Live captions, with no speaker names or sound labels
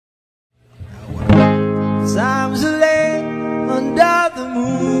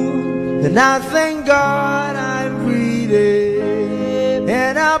And I thank God I'm breathing,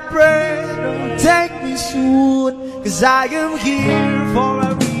 and I pray don't take me soon, 'cause I am here for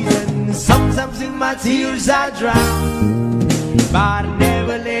a reason. Sometimes in my tears I drown, but I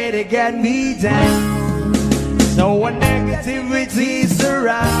never let it get me down. So when negativity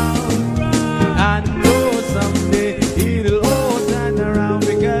surrounds, I know someday it'll all turn around,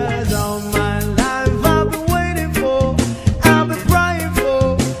 because all my life I've been waiting for, I've been crying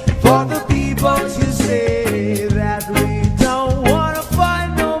for the people to say that we don't wanna fight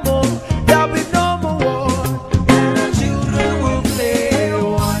no more, there'll be no more war, and our children will play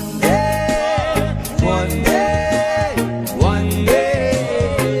one day, one day, one day,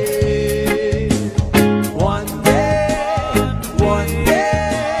 one day, one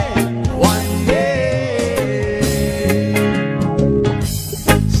day, one day.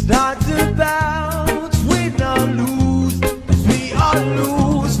 Start to bounce, we not lose, 'cause we all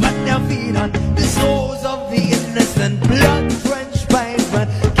lose, but their feet on the souls of the innocent, blood-drenched pavement.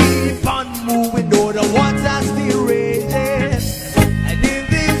 Keep on moving, though the water's still raging. And in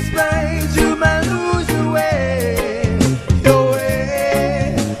this space, you may lose your way, your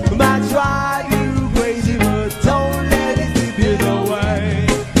way. Might drive you crazy, but don't let it slip you away.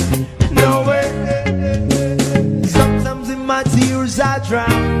 No way. Sometimes in my tears I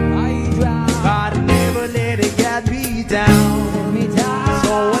drown, but I never let it get me down.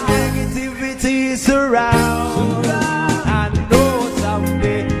 So when negativity surrounds, I know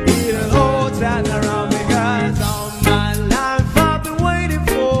someday it'll all turn around, because all my life I've been waiting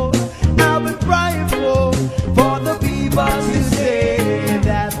for, I've been crying for the people to say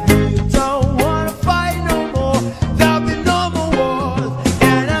that we don't wanna fight no more, there'll be no more wars,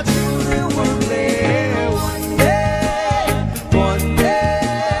 and our children will play one day, one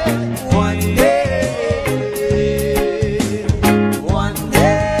day, one day, one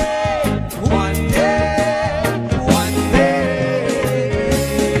day, one day, one day.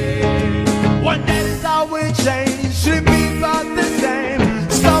 One day is how we change, should be about the same.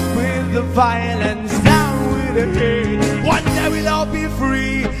 Stop with the violence, down with the hate. One day we'll all be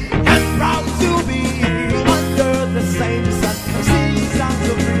free and proud to be under the same sun. See sounds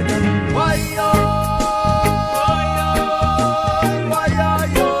of freedom. Why yo, why yo,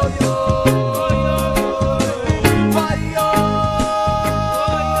 yo, yo, why yo,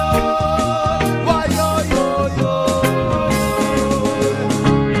 why yo, yo, yo.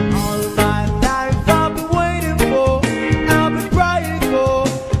 All my life I've been waiting for, I've been crying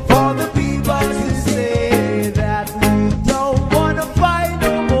for the people to say that we don't wanna fight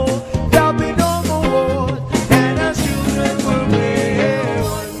no more, there'll be no more wars, and our children will live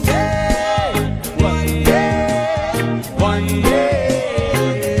one day, one day, one day,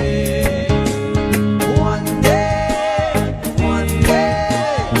 one day, one day,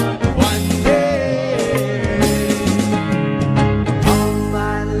 one day. All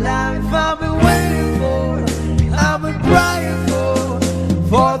my life I've been waiting for, I've been crying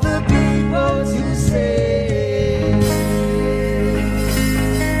for the people to say.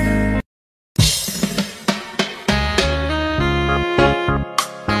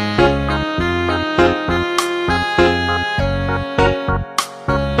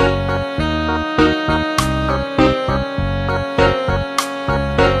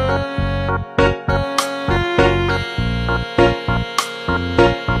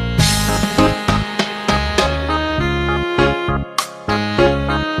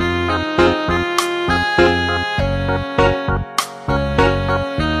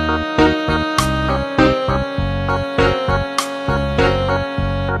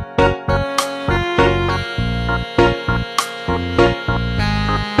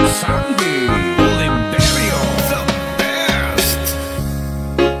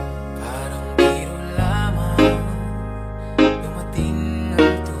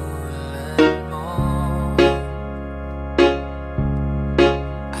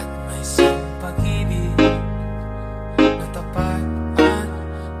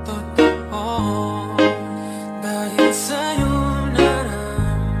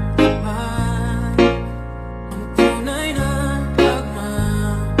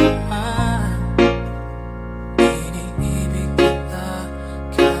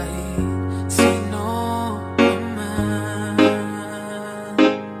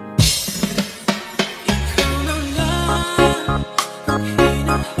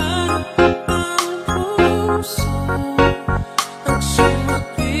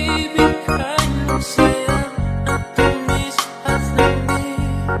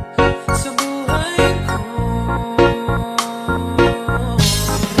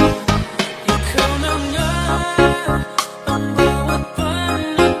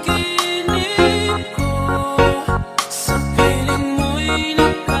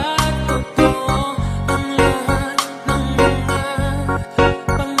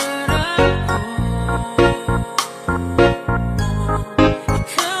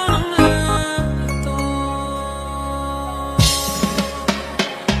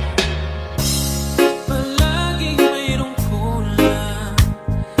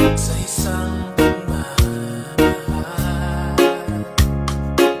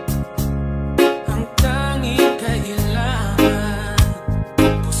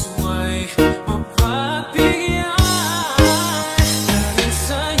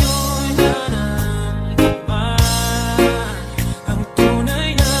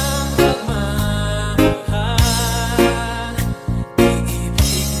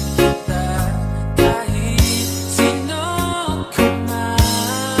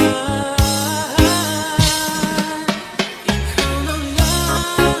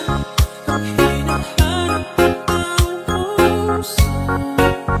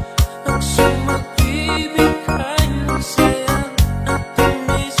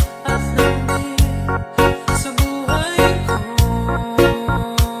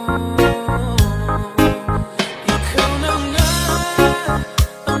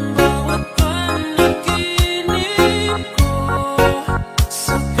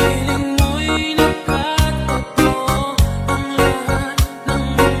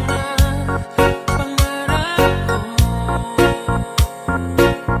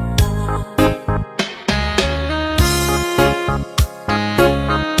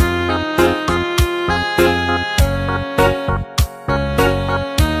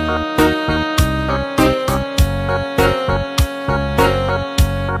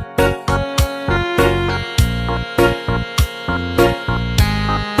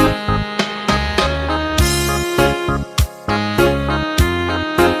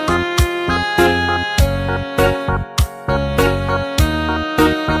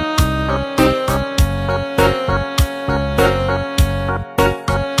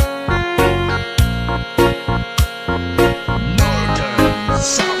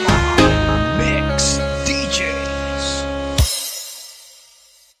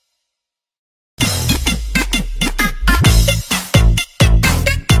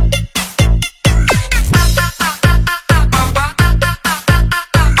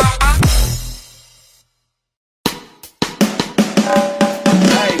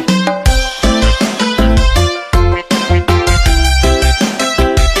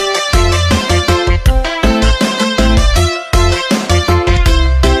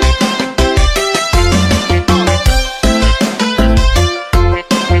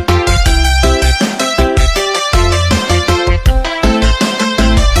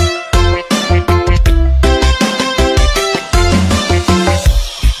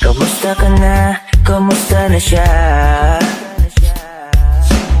 siya.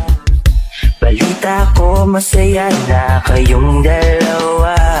 Balita ko masaya na kayong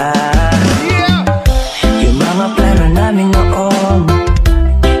dalawa. Yung mga plano namin noon,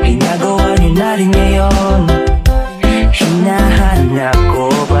 ginagawa niyo na rin ngayon. Hinahanap ko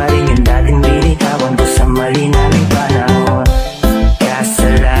pa rin yung dating binitawan ko sa mali naming panahon.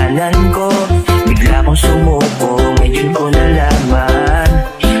 Kasalanan ko, bigla kong sumuko, ngayon ko nalaman.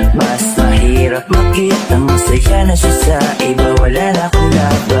 Mas mahirap makita masaya na siya sa iba, wala na akong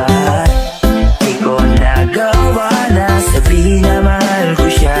laban. Di ko nagawa na sabihin na mahal ko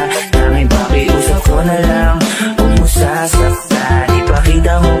siya, tanging pakiusap ko na lang, huwag mo sasaktan.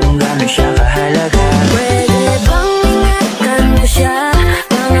 Ipakita mo kung gano'n siya kahalaga. Pwede bang ingatan mo siya?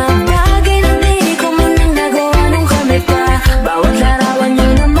 Mga bagay na di ko man nang nagawa nung kami pa. Bawat larawan nyo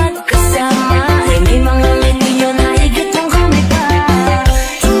na magkasama, hindi mga ngiti nyo na higit nung kami pa.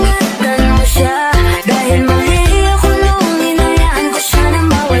 Ingatan mo siya, dahil mali ako nung hinayaan ko siya na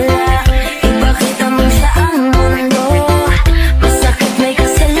mawala. Ipakita mo siya ang mundo, masakit may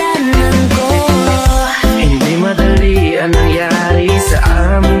kasalanan ko. Hindi madali ang nangyari sa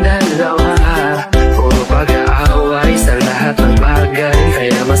aming dalawa, puro pag-aaway sa lahat ng bagay.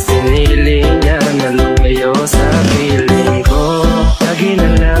 Kaya mas pinili niya na lumayo sa piling ko. Lagi na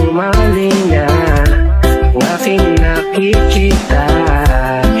lang mali niya ang aking nakikita.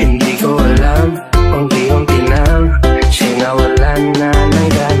 Hindi ko alam, unti-unti lang siya nawalan na ng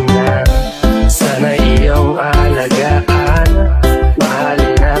gana. Sana iyong alagaan,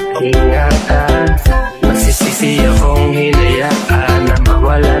 mahalin at ingatan. Nagsisisi akong hinayaan na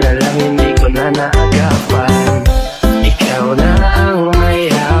mawala na lang, hindi ko na naagapan. Ikaw na ang may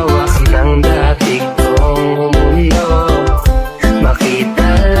hawak ng dati kong mundo. Makita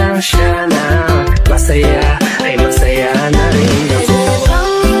lang siya na masaya, ay masaya na rin ako. Pwede bang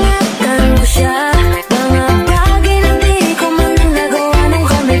ingatan mo siya? Mga bagay na di ko man nang nagawa nung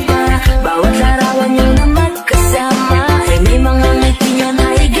kami pa. Bawat larawan nyo na magkasama, hindi mga ngiti nyo na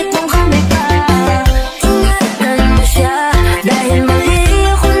higit nung kami pa. Ingatan mo siya, dahil mali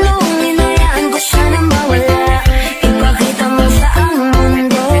ako nung hinayaan ko siya na mawala. Ipakita mo siya ang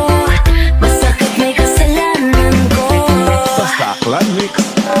mundo, masakit may kasalanan ko. Tagalog Mix,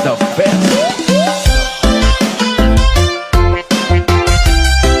 the best.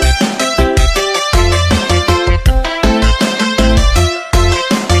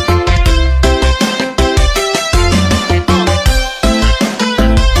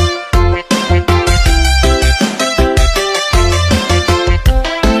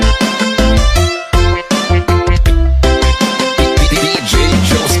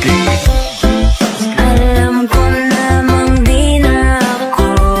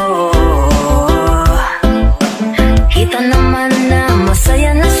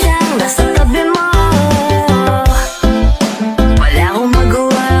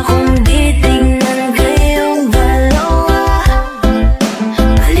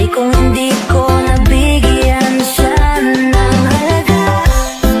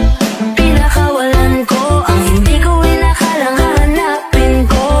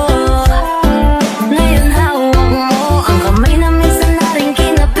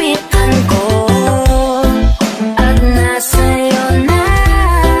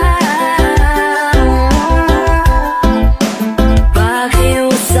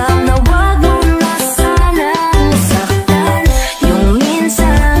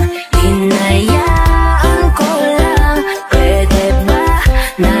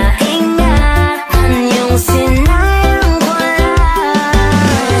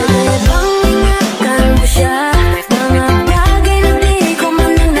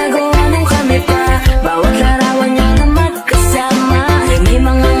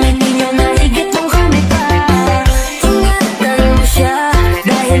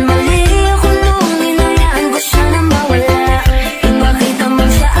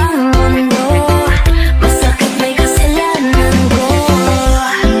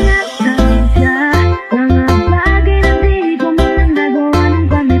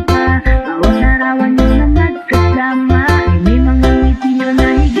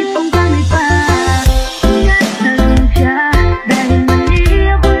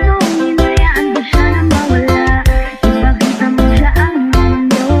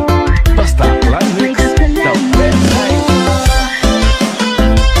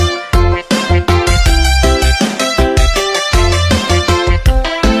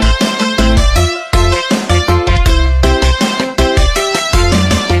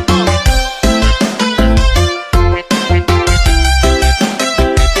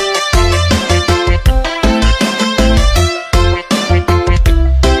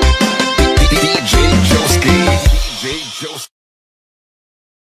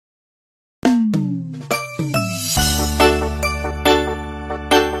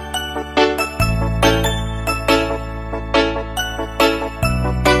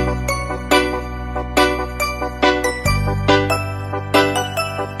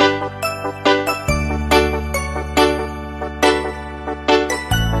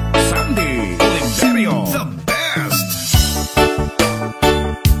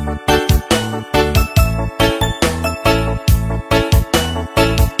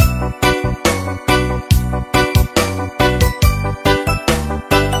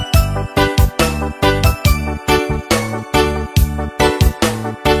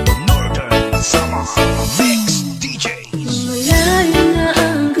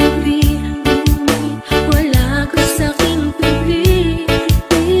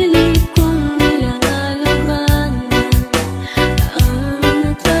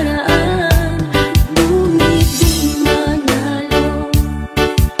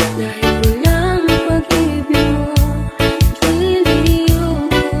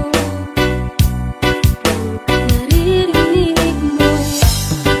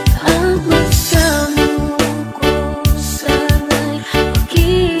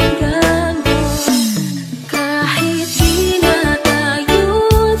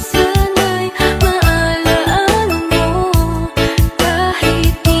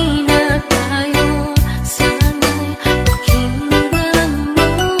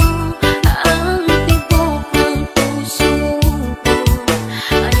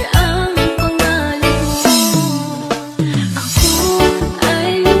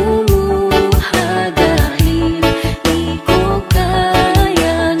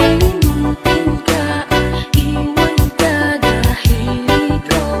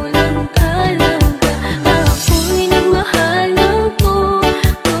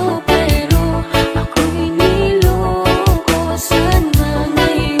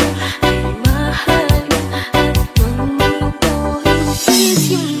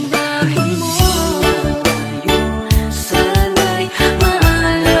 alis yung bahay mo. Sana'y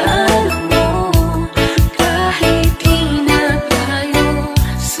maalaala mo. Kahit di na tayo,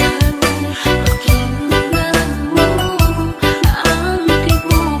 sana'y pakinggan mo ang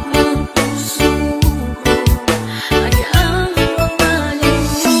tibok ng puso ko ay ang pangalan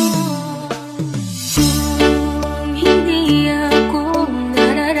mo. Kung hindi ako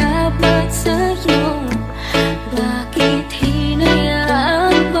nararapat sa'yo, bakit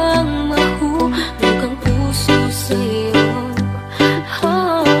hinayaan bang mahulog ang puso sa'yo?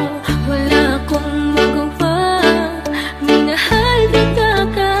 Oh, wala akong magawa, minahal kita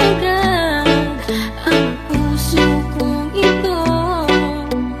kaagad. Ang puso kong ito,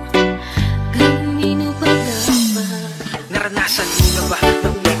 kanino ba dapat? Naranasan mo na ba na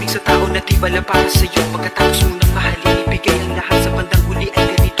umibig sa tao na di bala para sa'yo? Pagkatapos mo nang mahalin, ibigay ang lahat sa bandang huli ay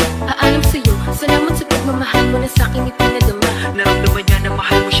ganito. Paalam sa'yo, salamat sa pagmamahal mo na sa'kin ipinadama. Naramdaman niya na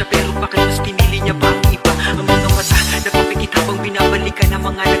mahal mo siya, pero bakit mas pinili niya pa ang iba? Ang mga mata, nagpapikit habang binabalikan ang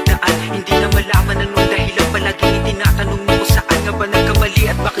mga nagdaan. Hindi na malaman anong dahilan, palagi itinatanong mo kung saan nga ba nagkamali.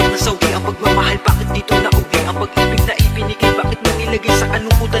 At bakit nasawi ang pagmamahal, bakit dito nauwi ang pag-ibig na ibinigay? Bakit mo nilagay sa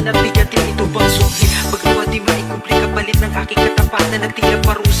kanukutan at bigatin? Ito bang suki? Bagawa di maikumpli kapalit ng aking katapatan, at tila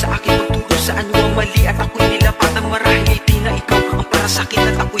parusa sa akin magturo sa ano ang mali. At ako'y nilapatan, marahil hindi na ikaw ang para sa'kin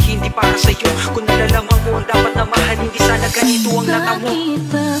at ako'y hindi para sa'yo. Kung nalalaman ko ang dapat na mahal, hindi sana ganito ang nata mo. Bakit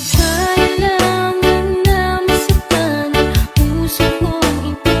ba kailangan na masaktan ang puso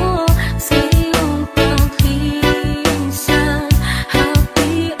kong ito sa iyong pagkisan?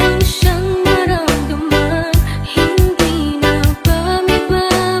 Hapian siyang maramdaman, hindi na ba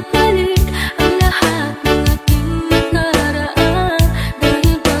maibabalik ang lahat ng ating nakaraan?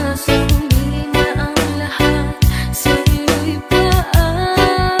 Dahil ba sa huli na ang lahat sa iyo'y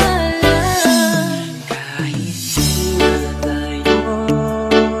paalam? Kahit di na tayo,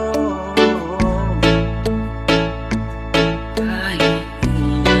 kahit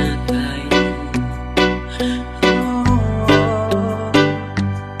di na tayo,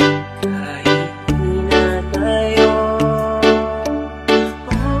 kahit di na tayo,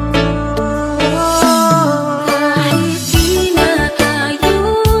 Kahit di na tayo,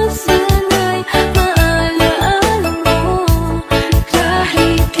 sana'y maalaala mo.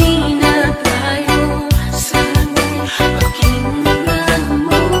 Kahit di na tayo, sana'y pakinggan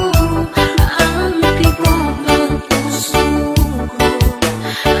mo ang tibok ng puso ko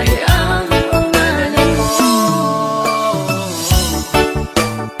ay ang pangalan mo.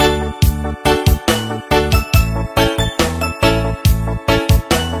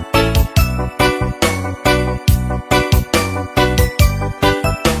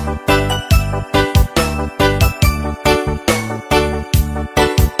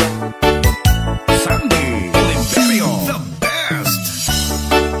 Sandy Oliverio, the best.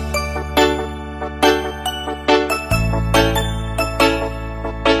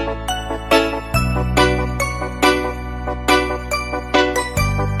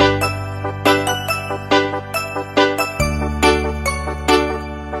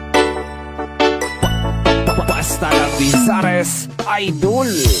 Basta la Bizares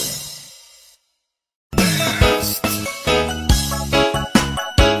Idol.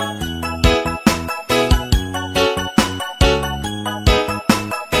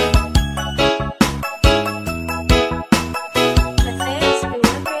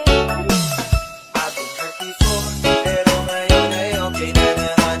 I've been hurt before, pero ngayon ay okay na.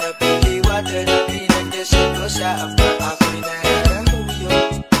 Nahanap yung diwata na pinagdasal ko sa after. Ako'y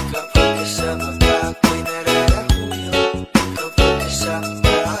nararahuyo kapag kasama ka. Ako'y nararahuyo kapag kasama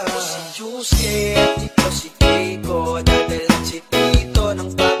ka. Ako si Yusuke at ikaw si Keiko. Dadalan si Tito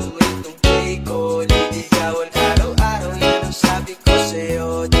ng paboritong Keiko. Liligawan araw-araw, yan ang sabi ko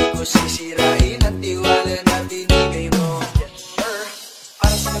sa'yo. Di ko sisirain ang tiwala na binigay mo.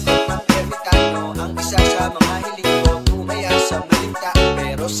 Para sa lagot ng ermitano, ang isa sa mga hiling ko, tumaya sa malinta.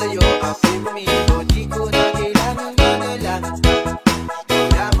 Pero sa'yo ako'y bumilo, di ko na kailangan manalangin ka. Ikaw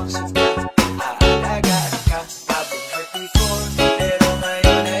lamang sinta, aalagaan ka. I've been hurt before, pero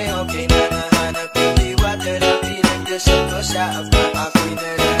ngayon ay okay na. Nahanap yung diwata na pinagdasal ko sa ama. Ako'y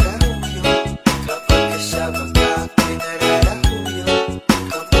nararahuyo kapag kasama ka. Ako'y nararahuyo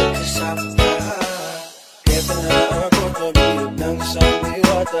kapag kasama ka. Eto na ako, tabiyog ng isang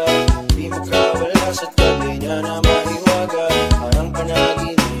diwata. Di makawala sa tabi niya na mahiwaga. Parang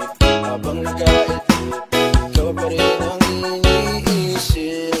panaginip habang nag-aedip. Ikaw pa rin ang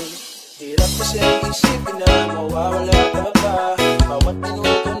iniisip. Hirap kasi ang isipin na mawawala ka pa. Bawat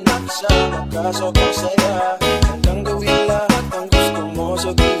minuto na kasama ka, sobrang saya. Handang gawin lahat ang gusto mo,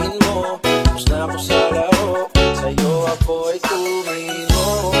 sabihin mo. Tapos na ako sa laro, sa'yo ako ay tumingin.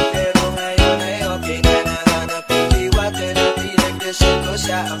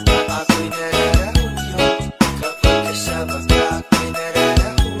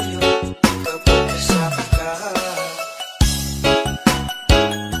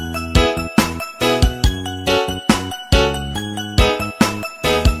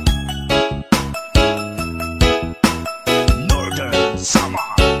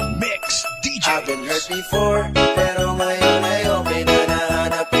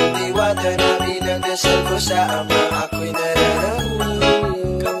 kasama ako'y nararaw.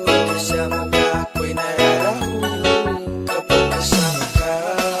 Kapag kasama ka ako'y nararaw. Kapag kasama ka.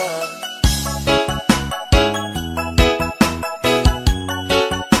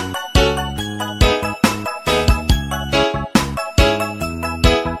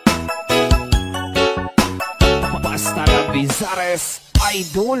 Basta la Bizares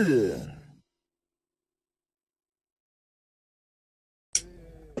Idol.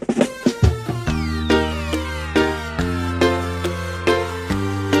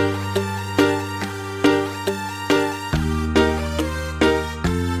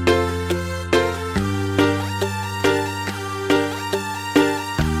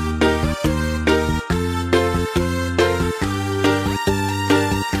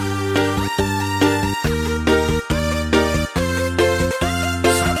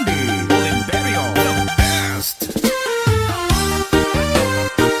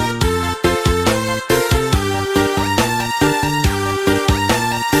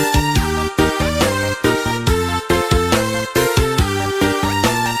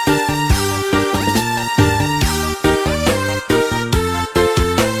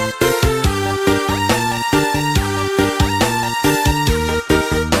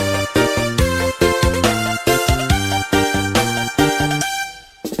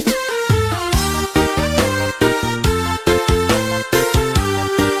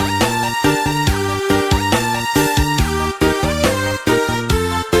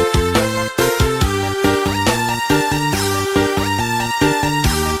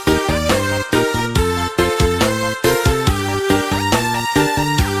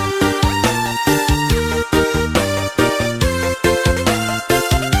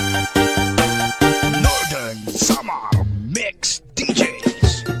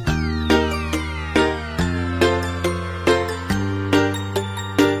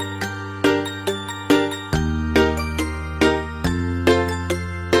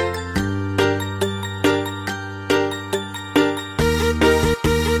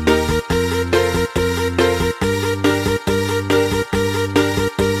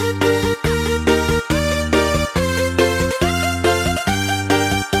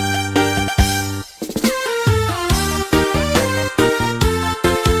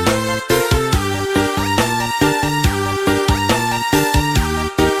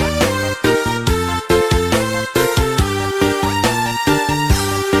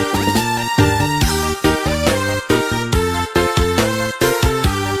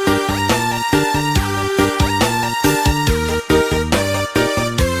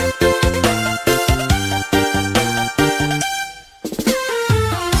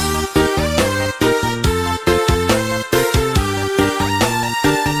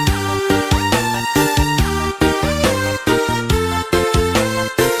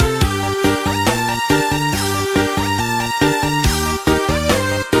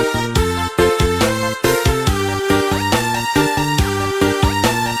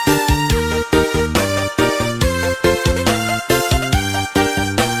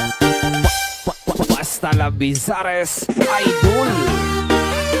 Basta la Bizares Idol.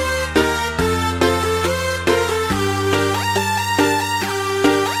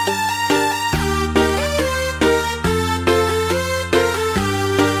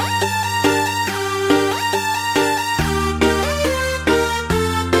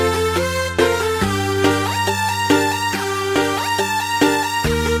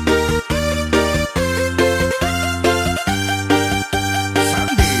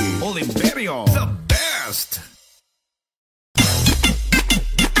 The best.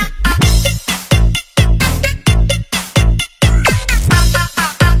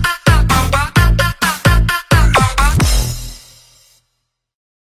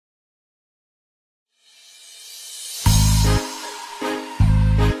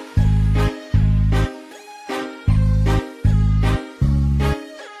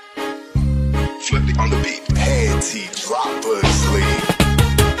 Flip it on the beat. Panty droppers lead.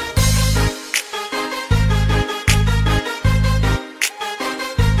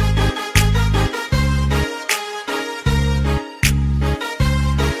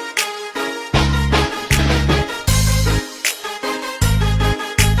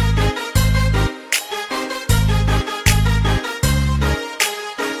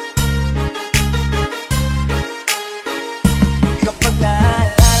 Kapag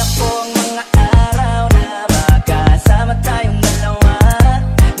naalala ko ang mga araw na magkasama tayong dalawa,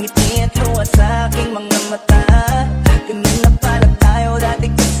 ngiti at luha sa aking mga mata. Ganun na pala tayo dati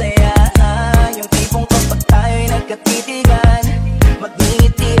kasaya, yung tipong kapag tayo'y nagkatitigan,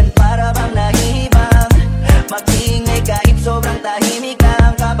 magngingitian para bang nahihibang, mag-iingay kahit sobrang tahimik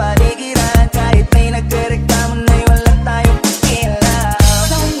ang kapaligiran, kahit may nagre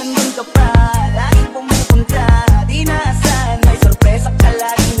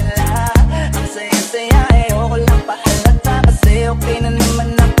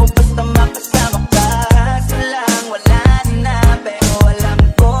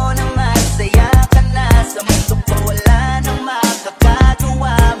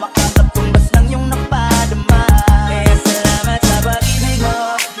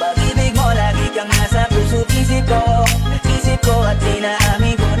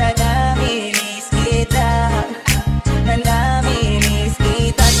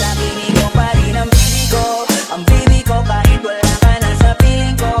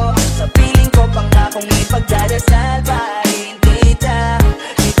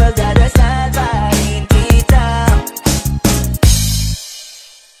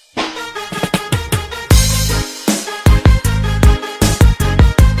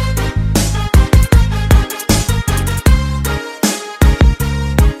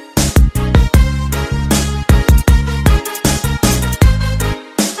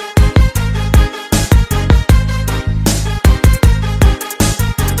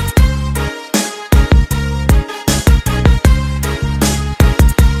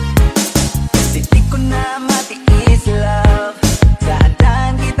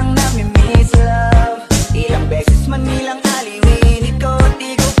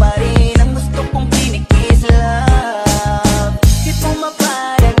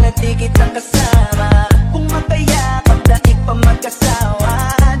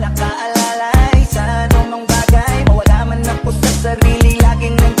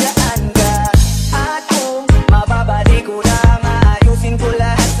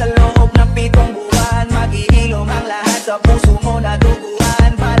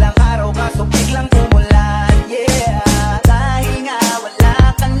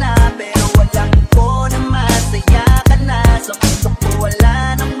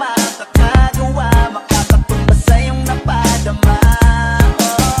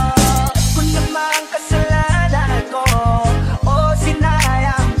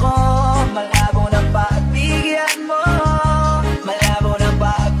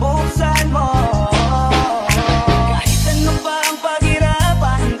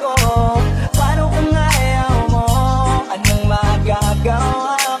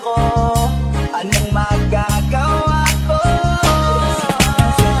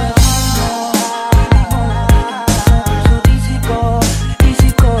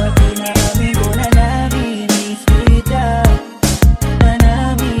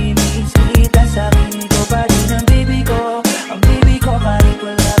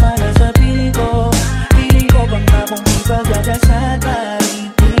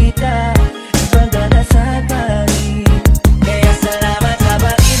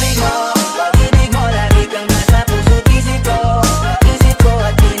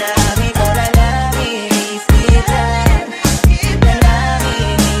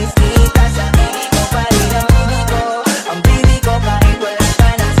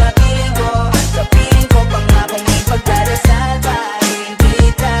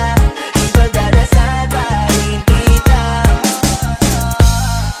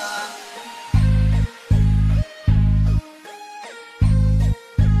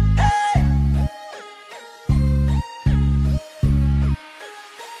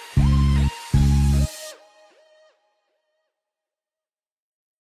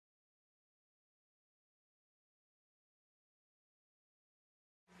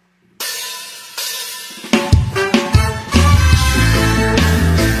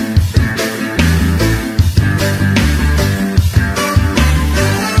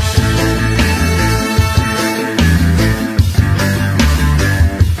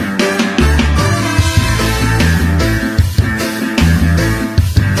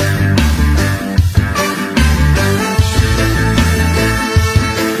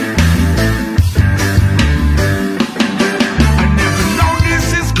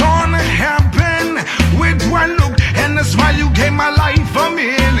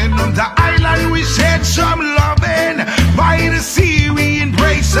get some loving. By the sea we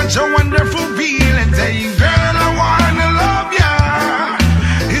embrace such a wonderful feeling. Saying, girl, I wanna love ya.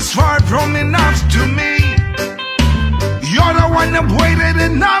 It's far from enough to me. You're the one I've waited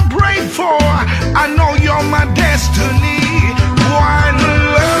and I prayed for. I know you're my destiny. One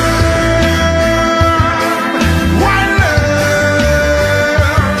love, one love,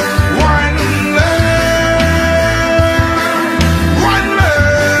 one love, one love.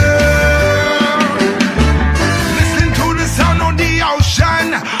 Listen to the sound of the ocean.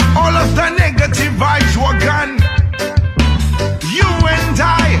 All of the negative vibes were gone. You and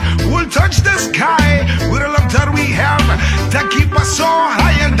I will touch the sky with the love that we have that keep us so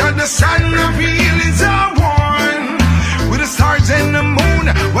high under the sun. The feelings are one with the stars and the moon.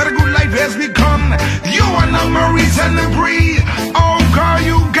 What a good life has become. You are not my reason to breathe. Oh girl,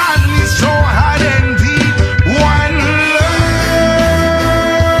 you got me so hot and deep. One love,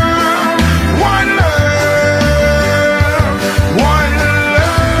 one love, one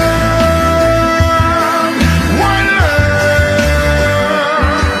love, one love.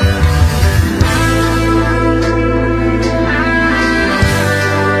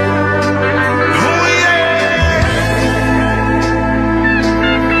 Oh yeah.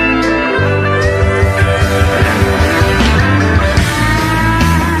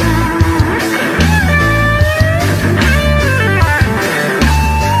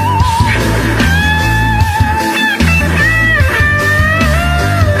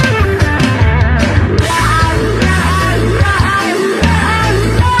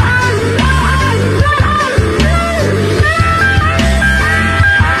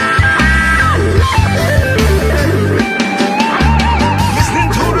 Listening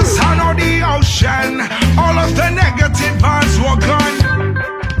to the sound of the ocean, all of the negative vibes were gone.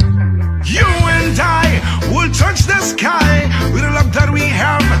 You and I will touch the sky with the love that we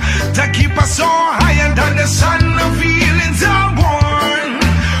have that keep us so high under the sun. The feelings are born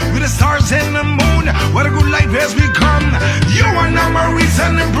with the stars and the moon. What a good life has become. You are not my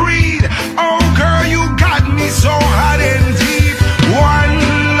reason to breathe. Oh girl, you got me so hot and deep. One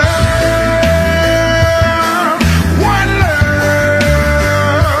love, one love,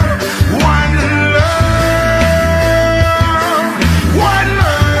 one love, one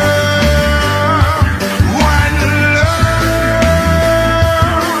love, one love,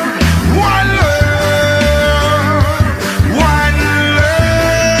 one love.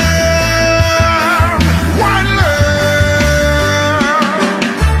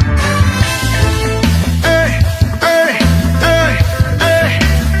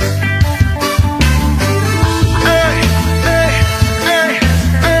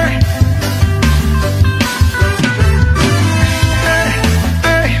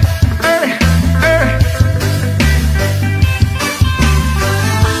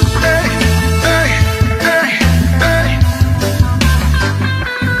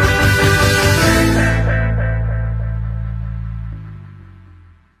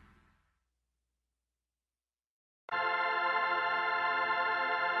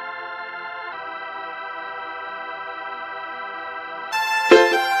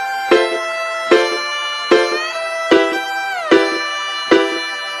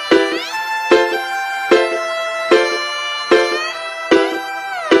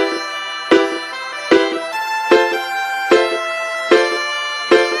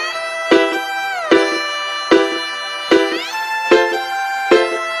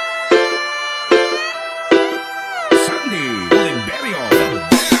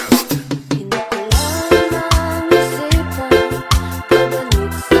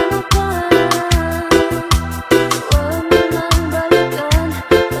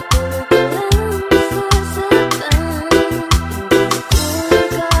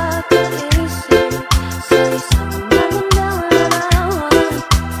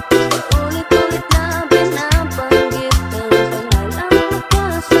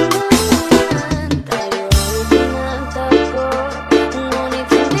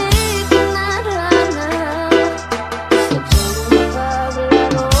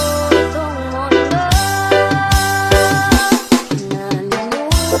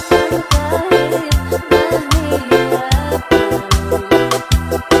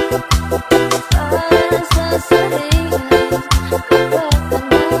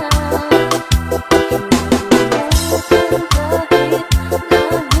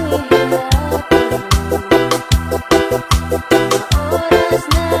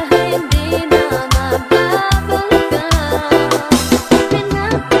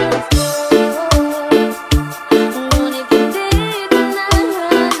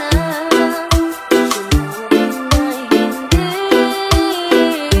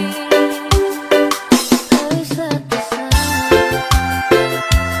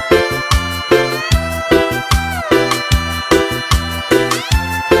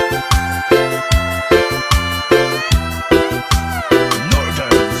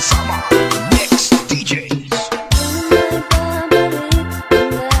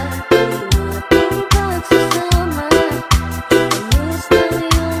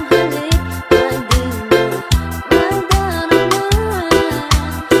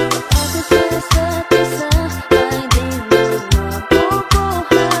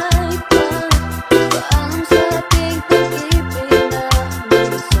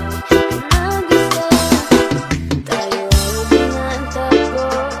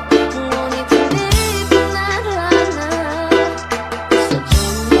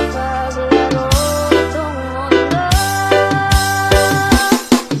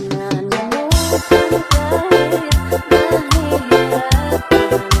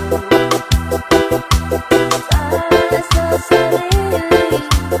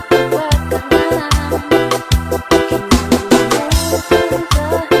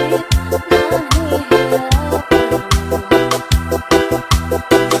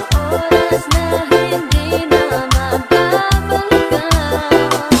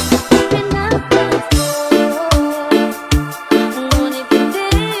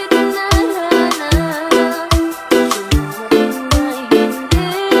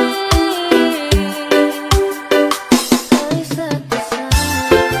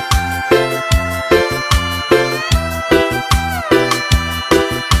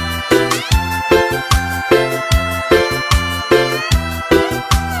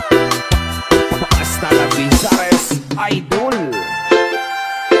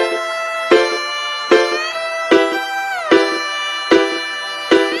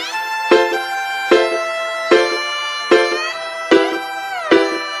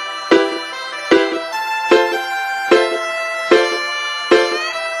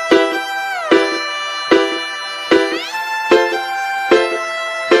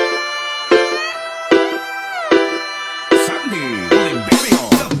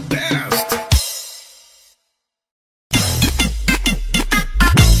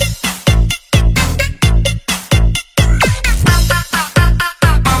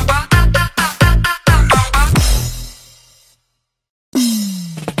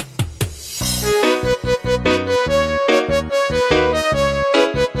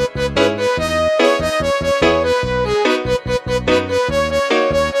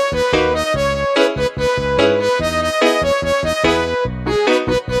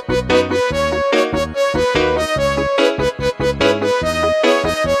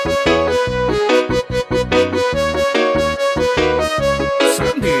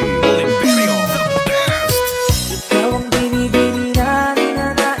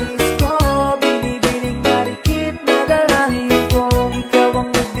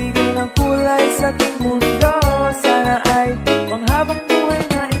 habang buhay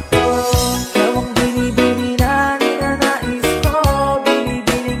na ito. Ikaw ang binibini na ninanais ko,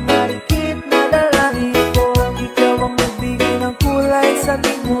 binibining marikit na dalangin ko. Ikaw ang magbigay ng kulay sa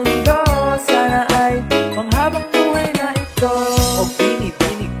aking mundo, sana ay panghabang buhay na ito. O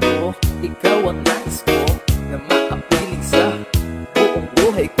binibining ko, ikaw ang nais ko, na makapiling sa buong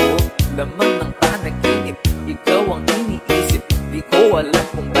buhay ko. Laman ng panaginip, ikaw ang iniisip. Di ko alam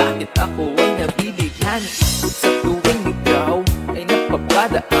kung bakit ako ay nabibigyan. Sa tuwing ikaw ay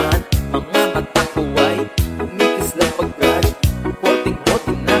napapadaan, mga mata ko ay kumikislang pagkat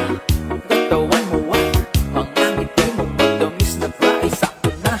korting-korting na katawan mo at mga ngiti mong matamis na ba ay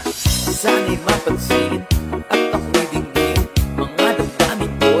sakto na. Sana'y mapansin at ako'y dingin, mga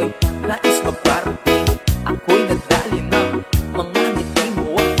damdamin ko'y nais maparating. Ako'y nadali ng mga ngiti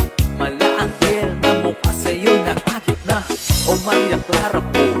mo at malaanghel na mukha sa'yo na akit na. O Maria Clara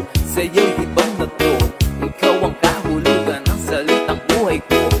po, sa'yo'y hibang na to. Ikaw ang kahulugan ng salitang buhay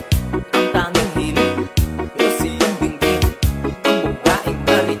ko. Ang tanging hiling, kasi yung binggit. Ang babaeng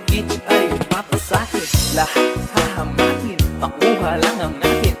marikit ay mapasakin. Lahat hahamakin, makuha lang ang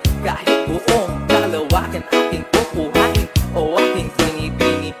natin. Kahit buong kalawakan aking kukuhain. O aking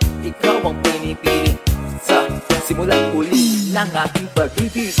pinipili, ikaw ang pinipili. Sa simulang huli ng aking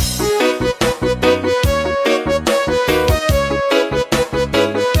pag-ibig.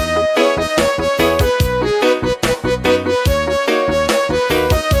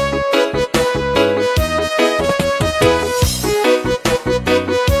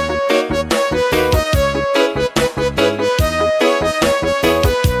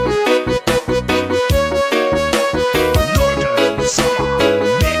 Northern Summer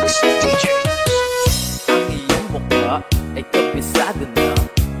Mix DJs. Ang iyong mukha ay kabisado na,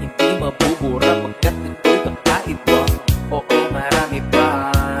 hindi mabubura pagkat ito'y kakaiba. Oo, marami pa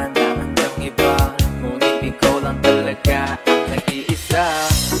naman diyang iba, ngunit ikaw lang talaga ang nag-iisa.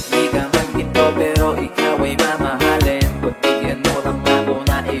 Di ka man ginto pero ikaw ay mamahalin. Pagbigyan mo lang ako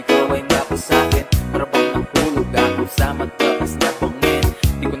na ikaw ay mapasakin. Para bang nahulog ako sa mataas na bangin.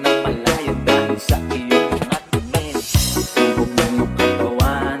 Di ko na malaya dahil sa iyong mga tingin. Tubog ng iyong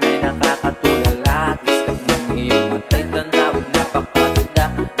katawan ay nakakatulala. Liskap ng iyong matay tanawag, napakaganda.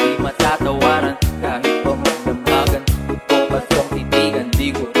 Di matatawaran kahit pa magdamagan. Ito ba't kong titigan, di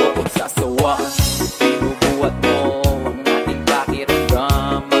ko to pagsasawaan. Binubuhat mo ang ating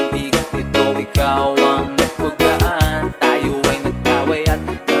pakiramdam. Ang bigat ito, ikaw ang nagpagaan. Tayo ay nagkaway at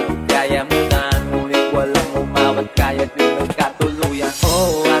nagkayamutan, ngunit walang umawat kaya't rin nagkatuluyan.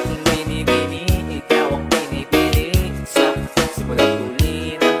 Oh, aking binibini, ikaw ang pinipili. Sa simulang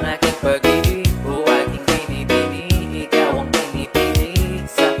huli ng aking pag-ibig. Oh, aking binibini, ikaw ang pinipili.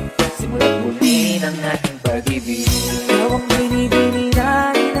 Sa simulang huli ng aking pag-ibig. Ikaw ang binibini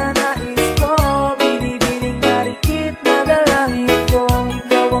na ninanais ko, binibining marikit na dalangin ko.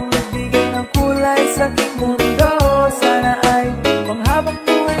 Ikaw ang nagbigay ng kulay sa aking mundo, sana ay panghabang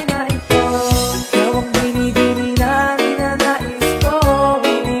buhay na ito. Ikaw ang binibini na ninanais ko,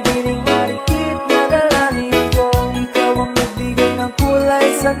 binibining marikit na dalangin ko. Ikaw ang nagbigay ng kulay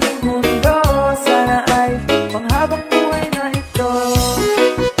sa aking mundo, sana ay panghabang buhay na ito.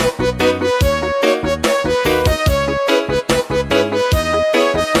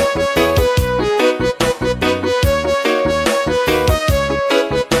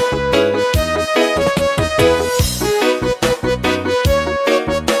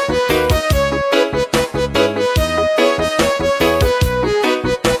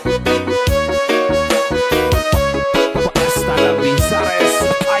 Hasta la Bizares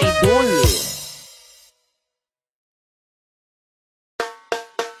Idol.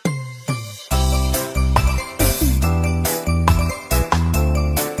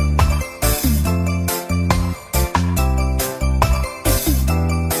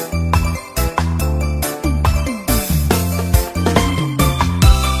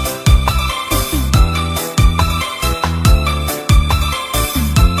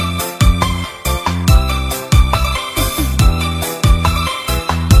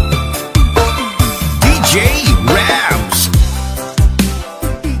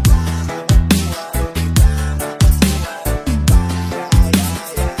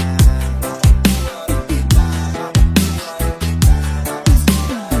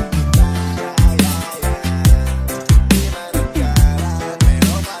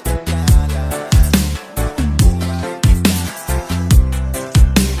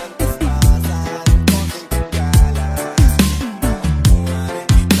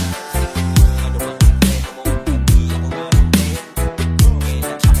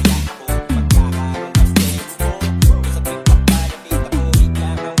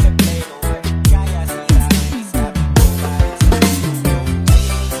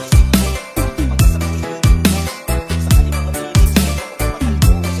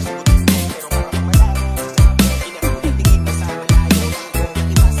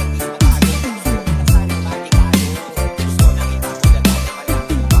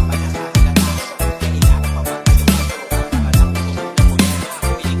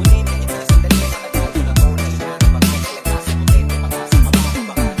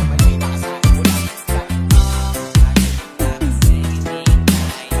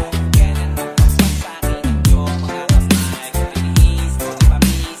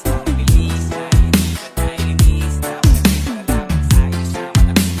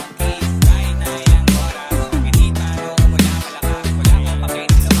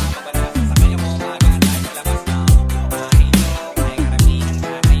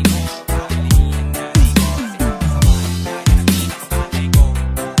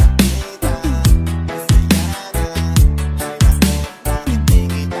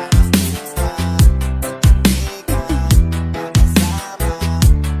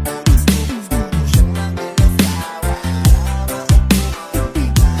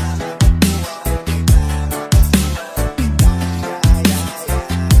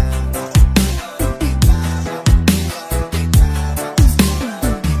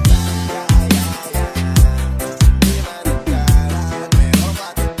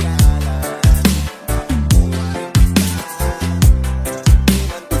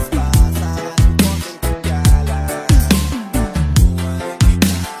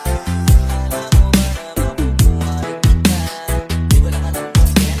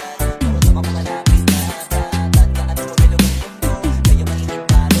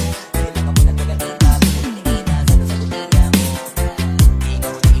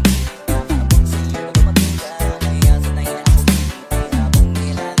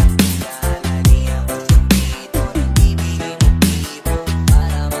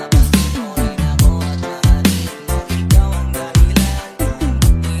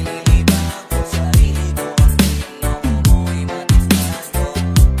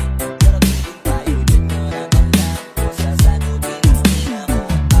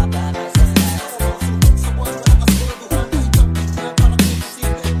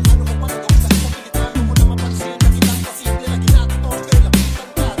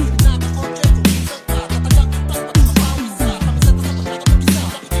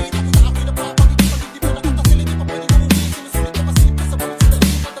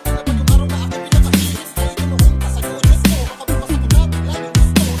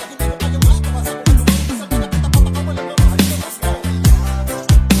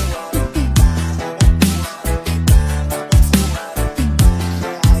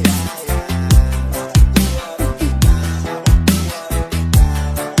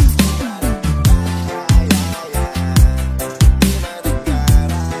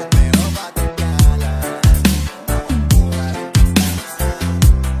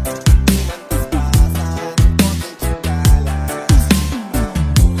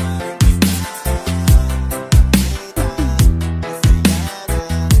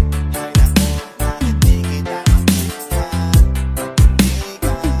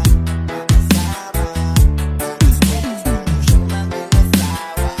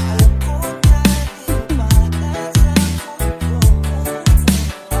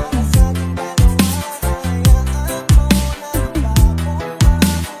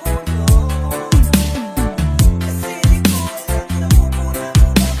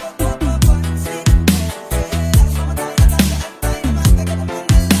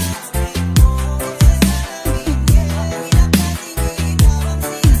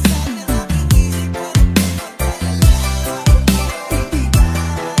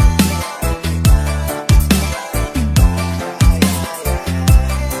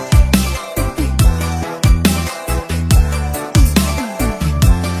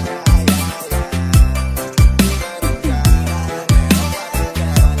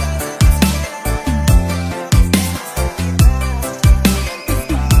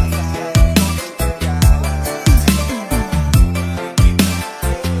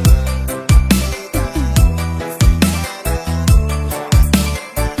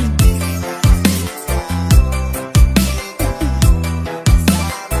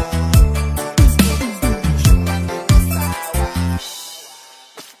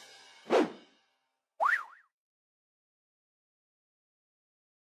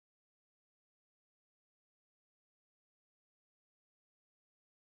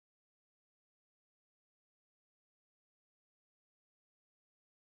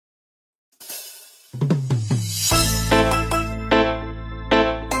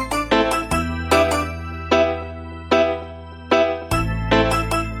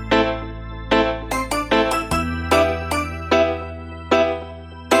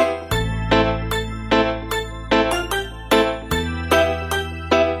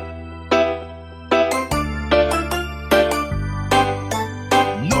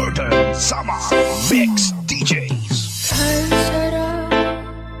 Summer Mix DJs. Ang sarap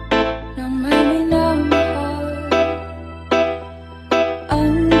ng may minamahal.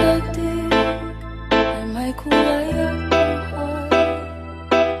 Ang dating ay may kulay at buhay.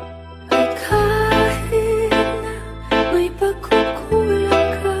 At kahit na may pagkukulang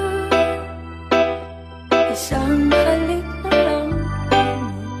ka, isang halik na lang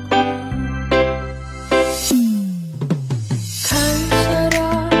kay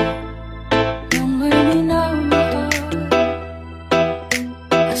sarap ng may minamahal.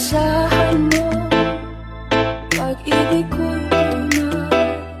 Asahan mo, pag-ibig ko'y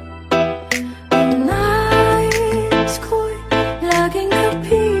tunay. Ang nais ko'y laging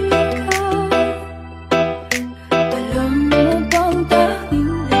kapiling ka. Alam mo bang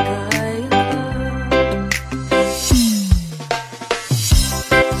tanging ligaya ka?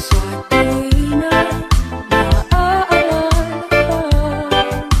 Sa tuwing na naaalala ka,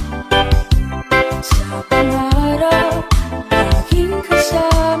 sa pangarap laging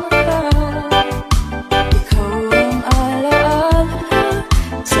kasama ka. Ikaw ang alaala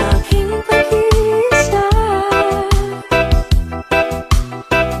sa aking pag-iisa.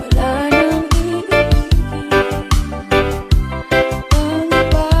 Wala nang iibigin pang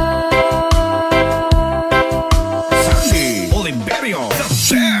iba. Sandy Oliverio, the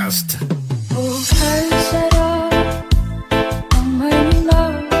best. Oh, ang sarap ng may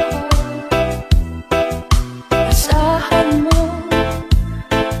minamahal. Asahan mo,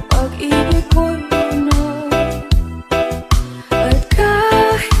 pag-ibig ko'y tunay. At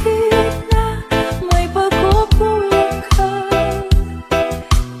kahit na may pagkukulang ka,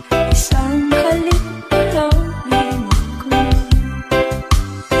 isang halik na lang limot ko.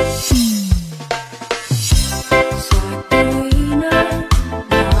 Sa tuwing na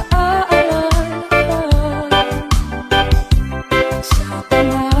naaalala ka, sa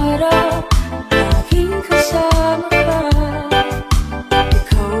pangarap laging kasama ka.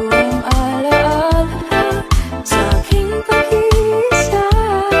 Ikaw ang alaala sa aking pag-iisa.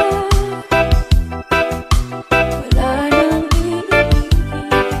 Wala nang iibigin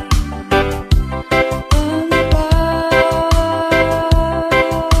pang iba.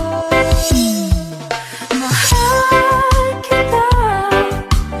 Mahal kita,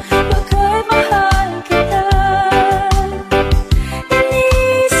 bagay mahal kita.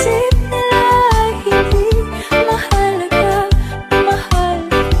 Inisip nila hindi mahalaga, mahal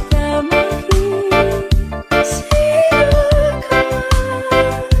kita maging sino ka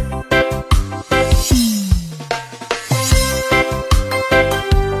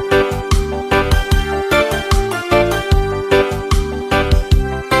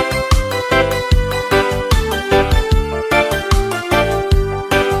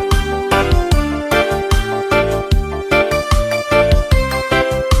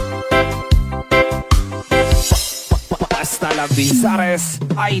Hasta la Bizares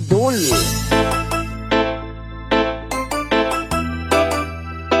Idol.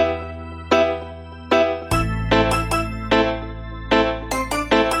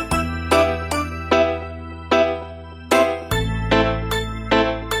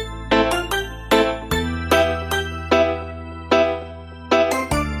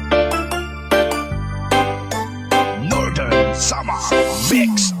 Northern Summer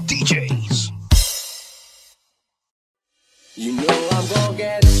Mix DJs. You know I'm gonna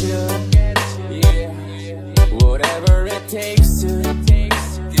get you, yeah. Whatever it takes to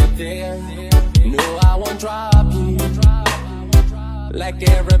get there. No, I won't drop you like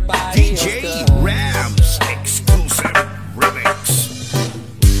everybody else DJ does. Rams exclusive remix.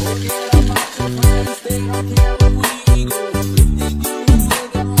 Forget about your friends, they don't care where we go. If they do, we'll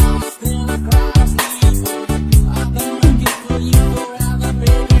get lost in the crowd. I've been looking for you forever,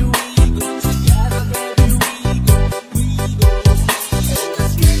 baby. We go together, baby. We go.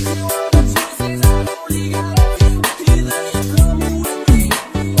 Let's get you all the choices. I've only got a few. Either you're coming with me,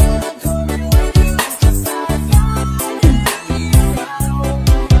 or I'm coming with you. It's just how I find it. I don't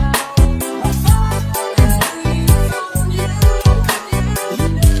know how. I find it. I found you. You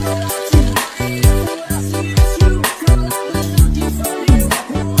never like to believe. I see this.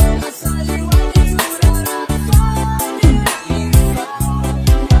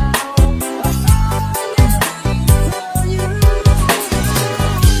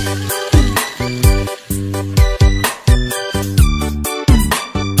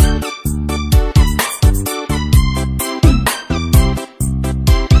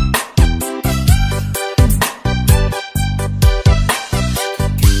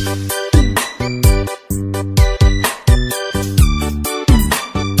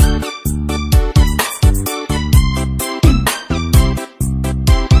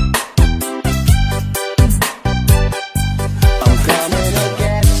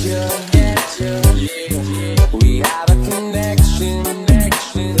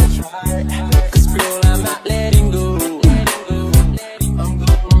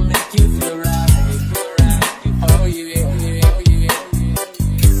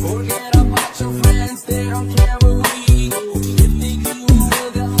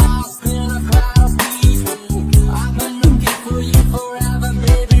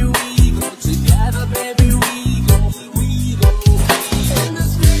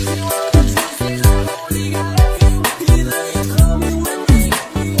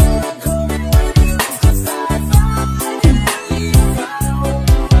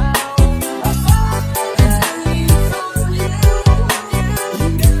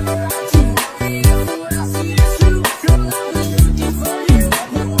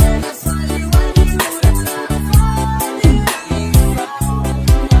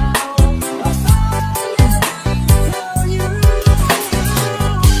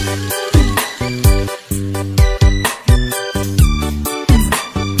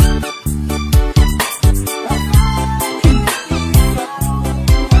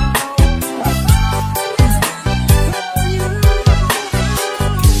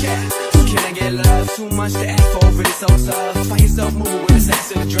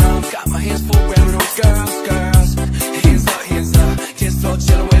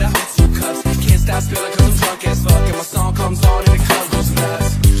 Feeling cause I'm drunk as fuck and my song comes on and the club goes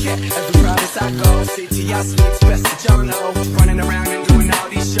nuts. Yeah, every round as I go, CTI speaks best that y'all know. Running around and doing all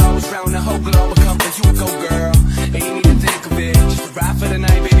these shows, round the whole globe. I come for you, go girl, and you need to think of it. Just a ride for the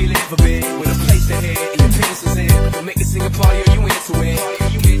night, baby, live a bit. With a place to hit, and your pants is in. Don't make it sing a party or you into it.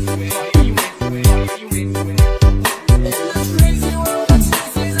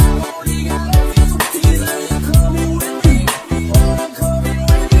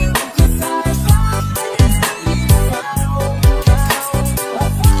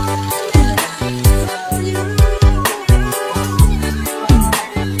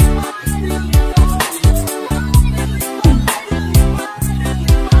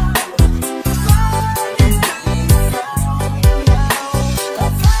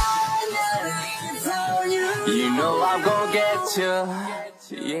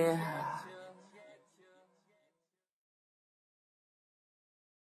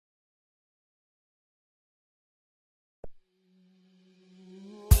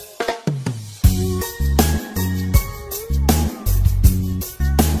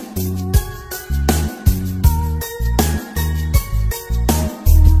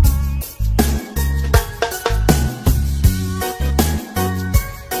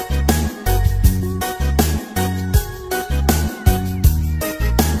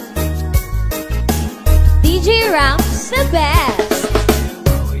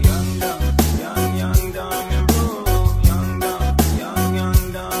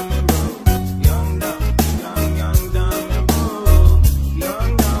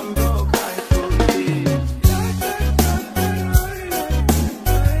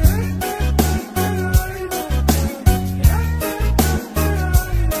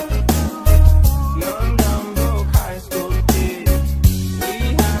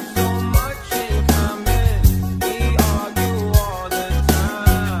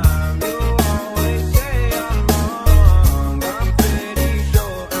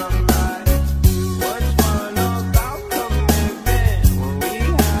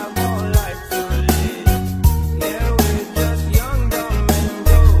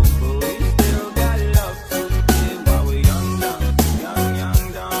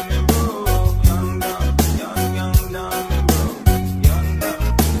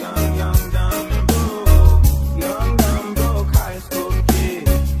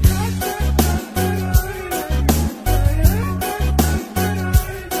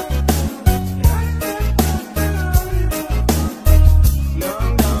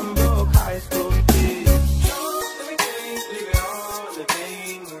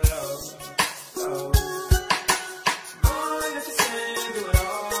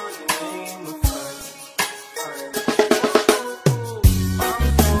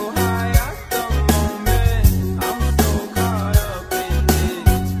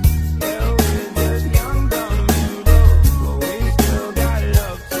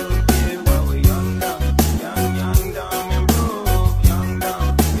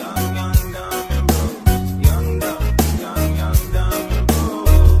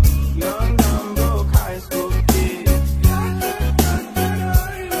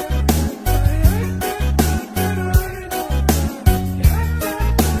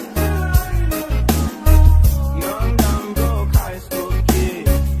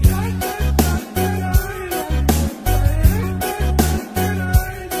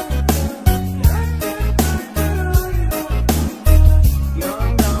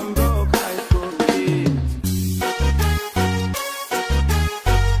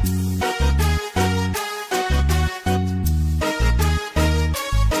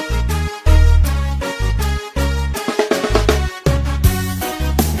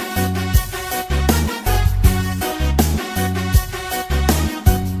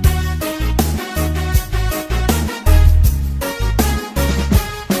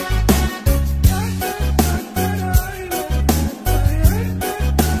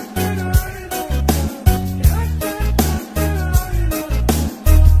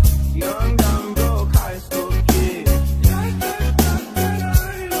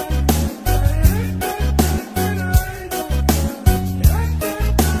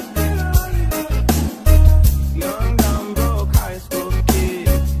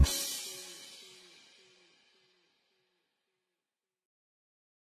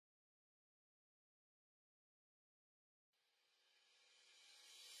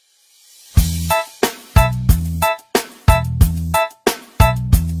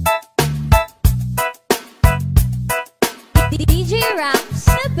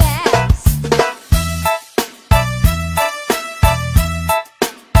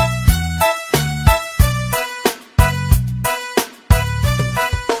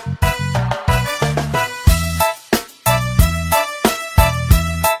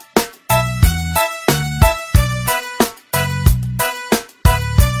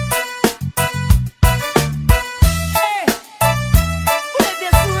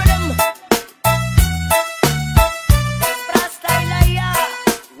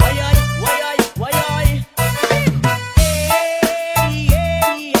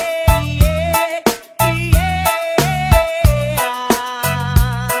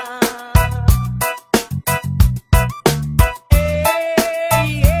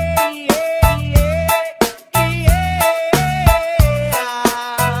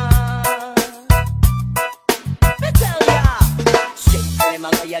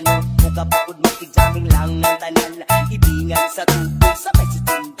 bayan o Muka pakod makigsaming lang ng tanan Ibingan sa tubig Sabay si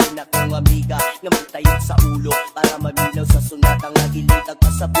Tindin akong amiga Nga magtayog sa ulo Para maminaw sa sunatang nagilitag pa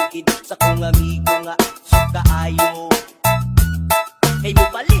sa bukid Sa kong amigo nga suka ayo Kay mo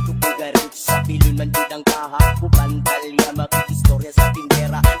balik ko garit sa pilon man ditang kaha Kubantalya makikistorya sa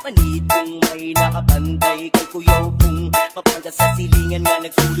tindera Manid kong may nakabantay Kay kuyaw kong mapangga sa silingan nga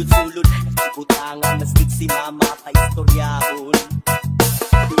nagsulod-sulod Nagsibutangan mastig si mama pa istoryahon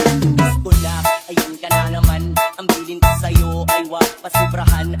Gusto na, ayun ka na naman Ang bilin ko sa'yo ay wag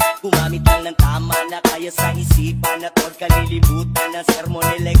pasubrahan Gumamit lang ng tama na kaya sa isipan At huwag kalilimutan ng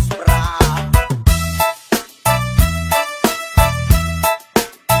sermonel extra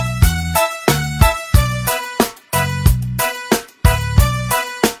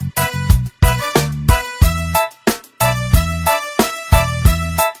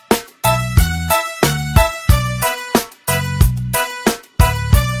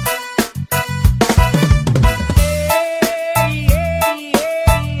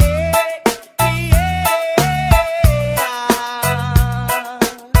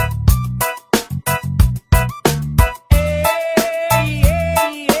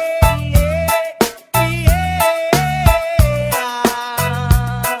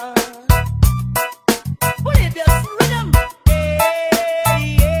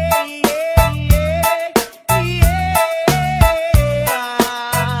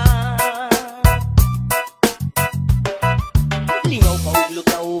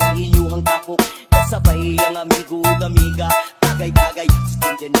Sabay ang amigo, amiga Bagay-bagay,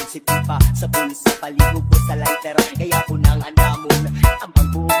 skin si pipa Sa bulsa, palibog ko sa lighter Kaya ko nang andamon Ang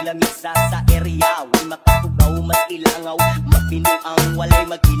pagbuhog lamisa sa area Huwag makatugaw, mas ilangaw Mapinong ang walay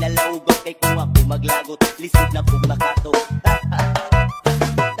magkinalaw Kay kung ako maglagot Lisod na kong makato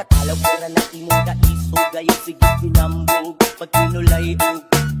Katalaw pera na imong kaiso Gayo sige kinambog Pag pinulay og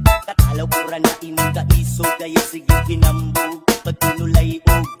Katalaw pera na imong kaiso Gayo sige kinambog Pag pinulay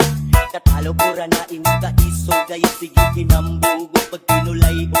og Katalaw pura na imong kaiso Gaya sige kinambog Pag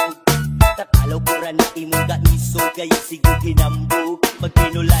pinulay og Katalaw pura na imong kaiso Gaya sige kinambog Pag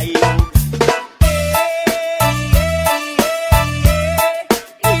pinulay og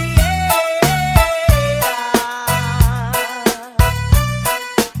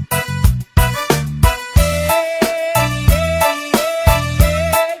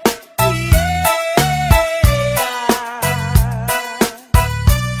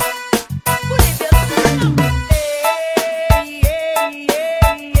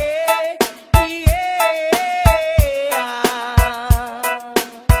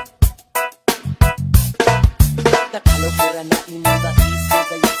Katalaw pura na imong kaiso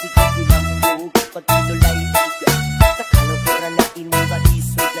Gaya sige kinambog Pag pinulay og Katalaw pura na imong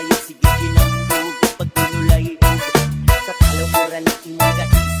kaiso Gaya sige kinambog Pag pinulay og Katalaw pura na imong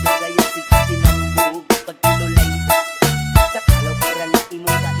kaiso Gaya sige kinambog Pag pinulay og Katalaw pura na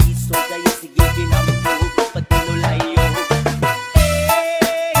imong kaiso Gaya sige kinambog Pag pinulay og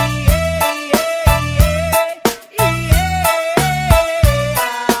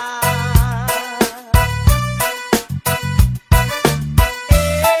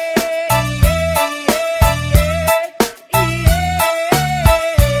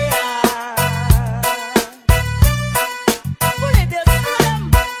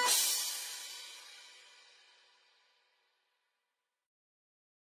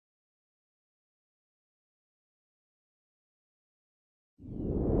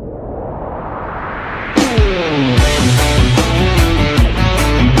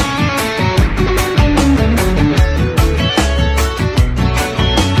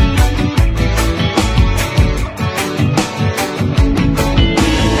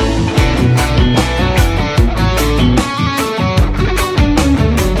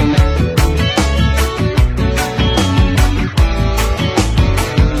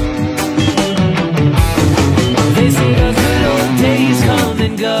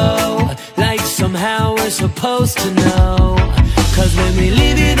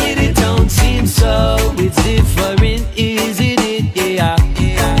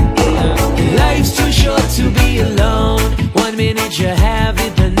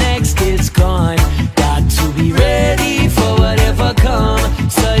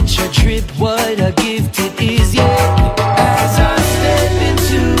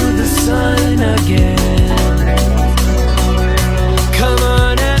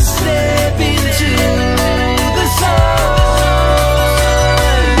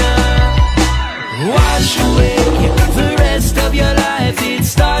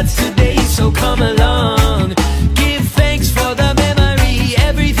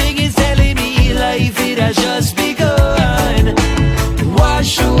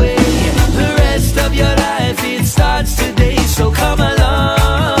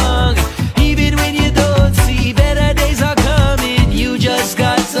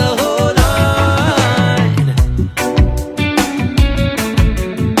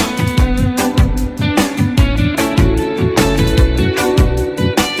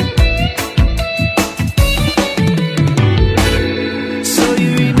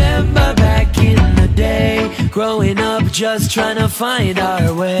trying to find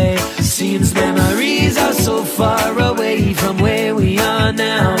our way. Seems memories are so far away from where we are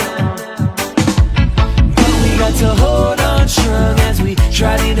now. But we got to hold on strong as we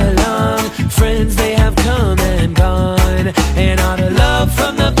trotting along. Friends, they have come and gone, and all the love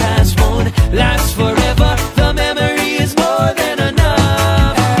from the past won't last forever. The memory is more than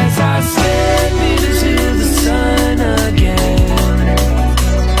enough. As I step into the sun again,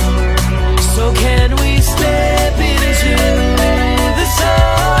 so can we step into the sun?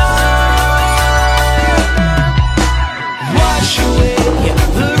 Wash away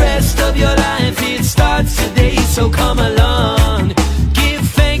the rest of your life, it starts today, so come along. Give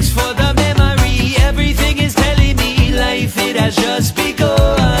thanks for the memory, everything is telling me life, it has just begun.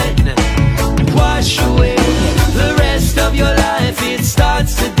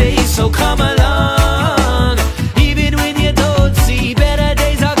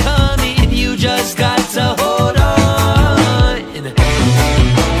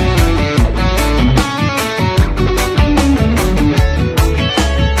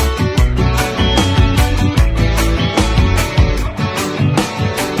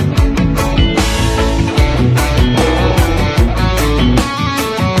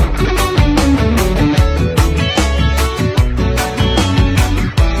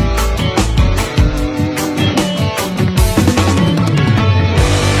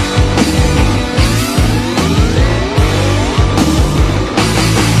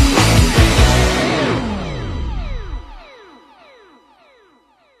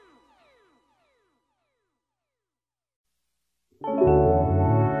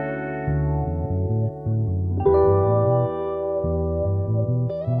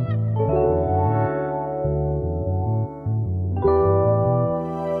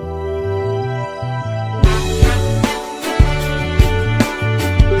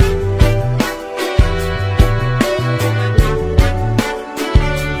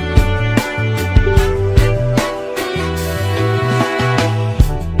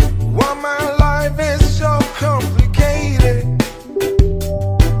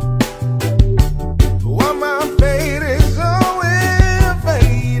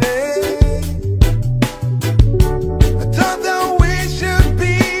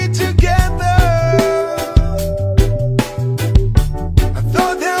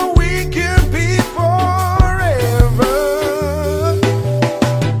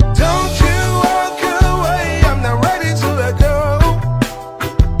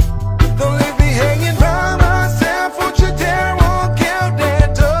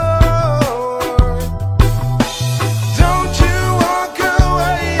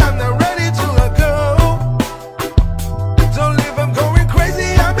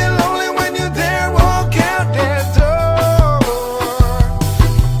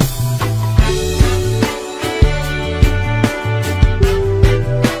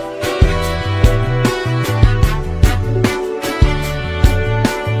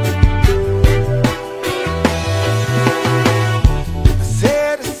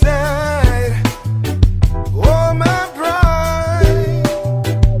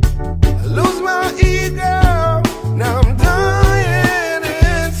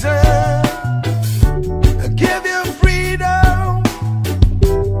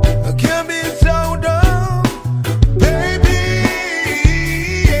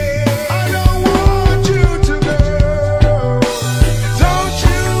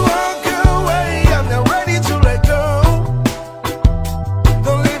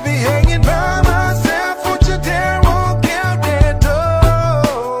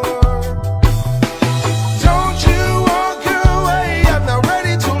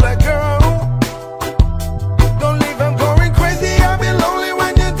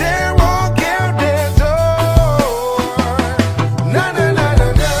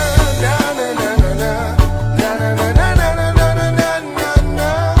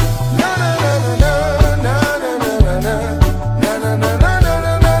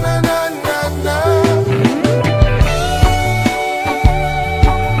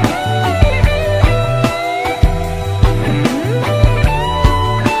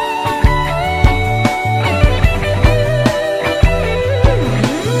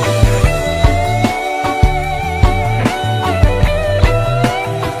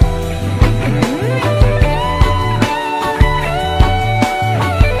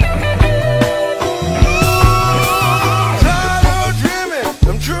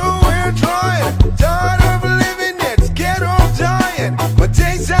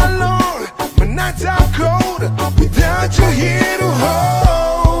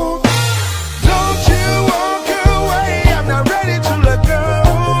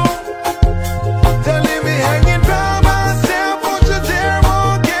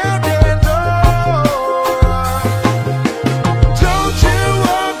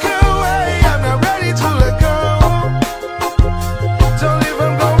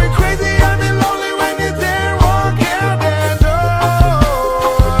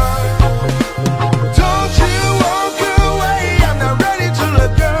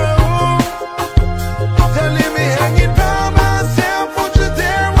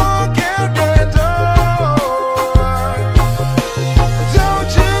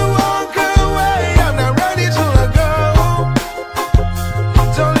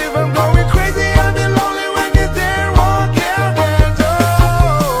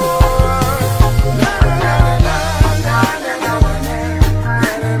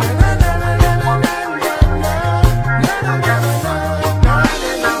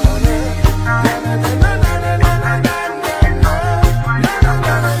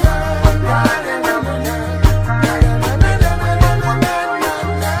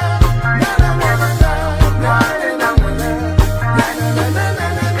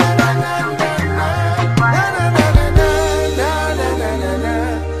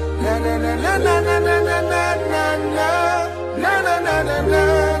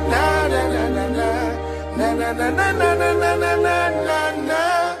 na na na na na na na na na.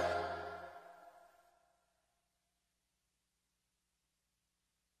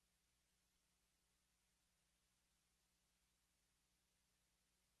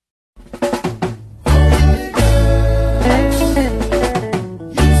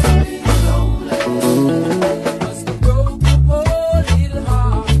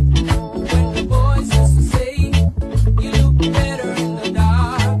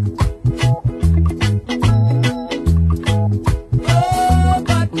 Oh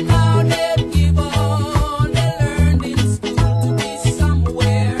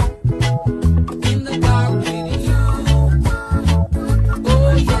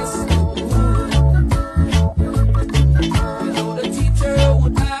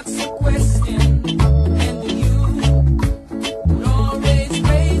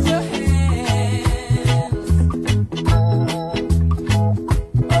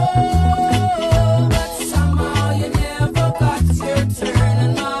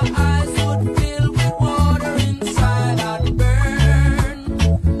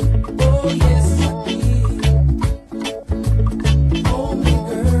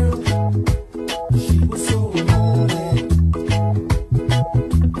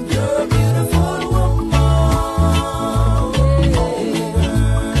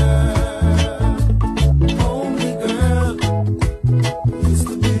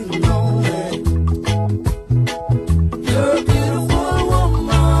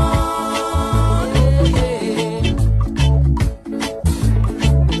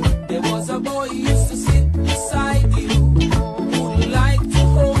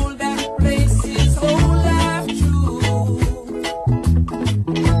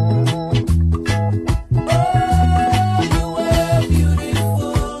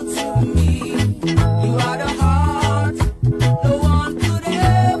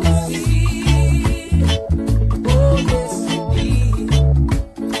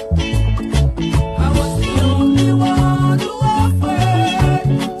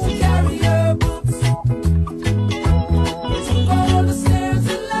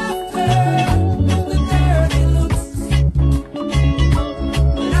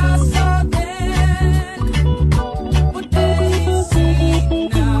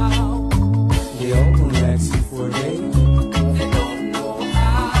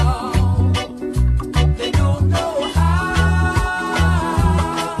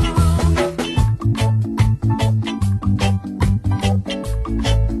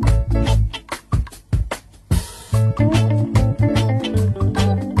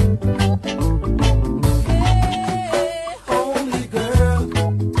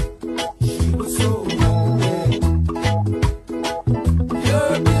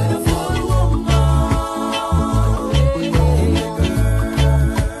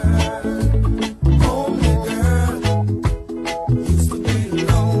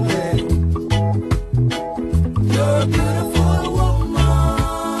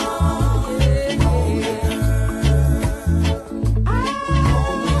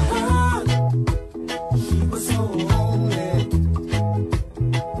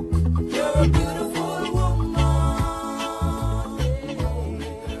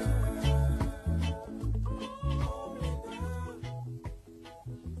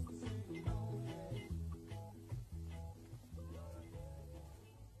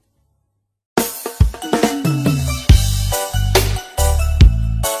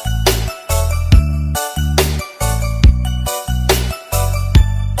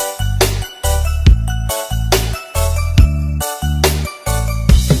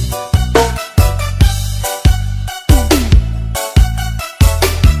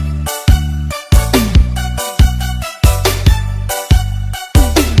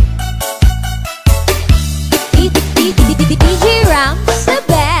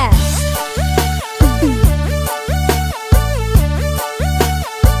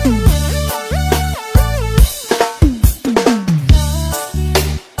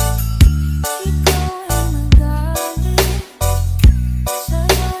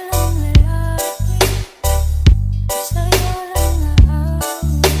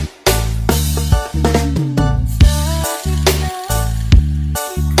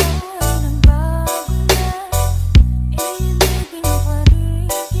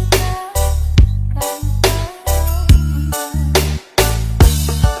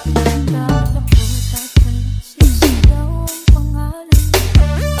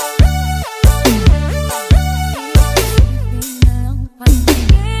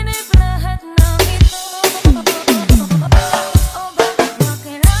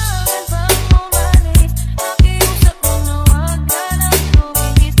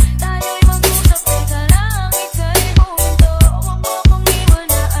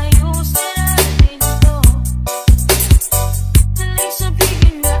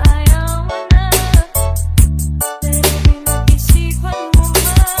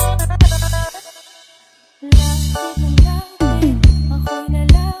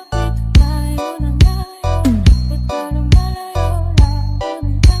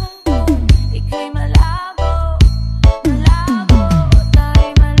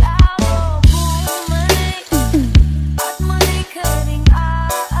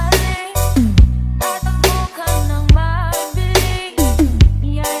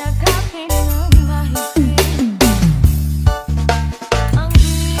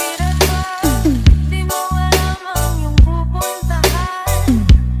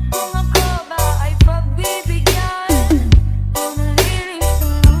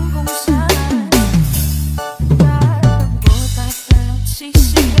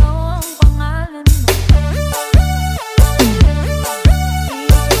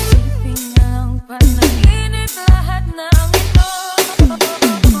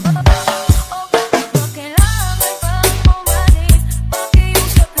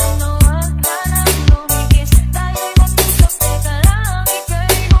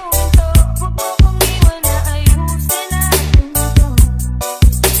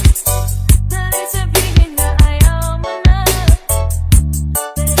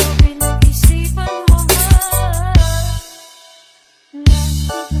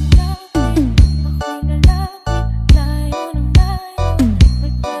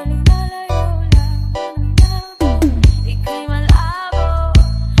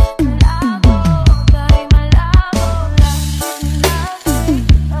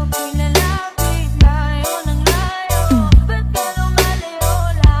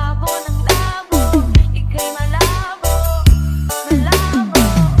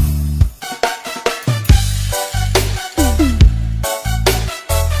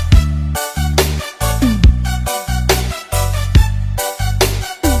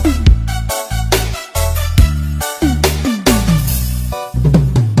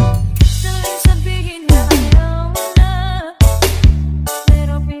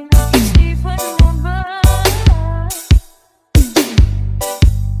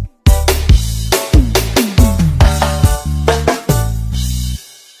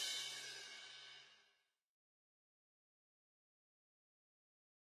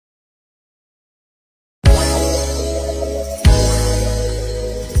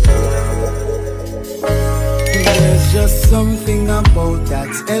about that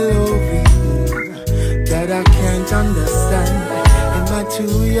L-O-V-E that I can't understand. Am I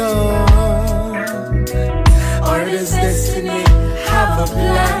too young? Or does destiny have a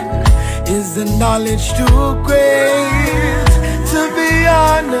plan? Is the knowledge too great to be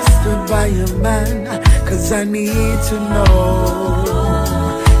understood by a man? Cause I need to know.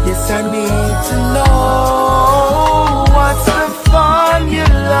 Yes, I need to know. What's the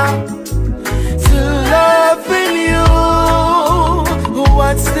formula to loving you?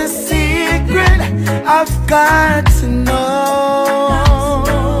 What's the secret? I've got to know.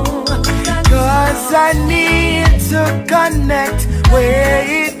 Cause I need to connect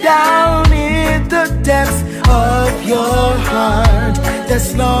way down in the depths of your heart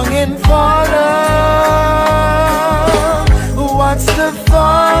that's longing for love. What's the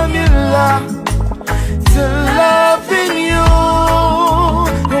formula to loving you?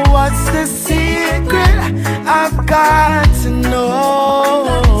 What's the secret? I've got to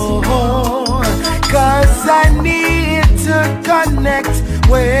know. Cause I need to connect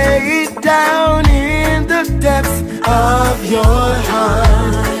way down in the depths of your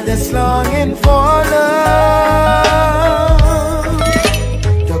heart that's longing for love.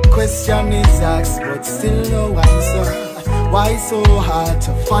 The question is asked but still no answer. Why so hard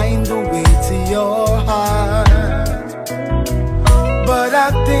to find the way to your heart? But I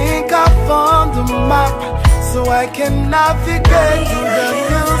think I found the map, so I can navigate through the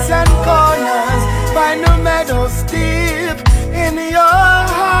hills and corners, find the meadows deep in your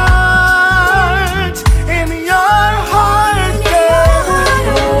heart, girl.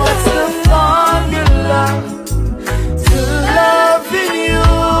 What's the formula to loving you?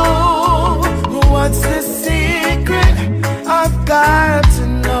 What's the secret? I've got to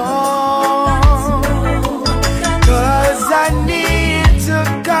know. Cause I need to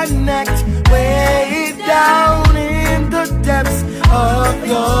connect way down in the depths of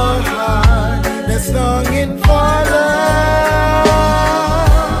your heart that's longing for love.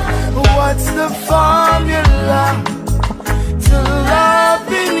 What's the formula to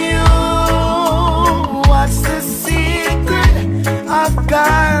loving you? What's the secret? I've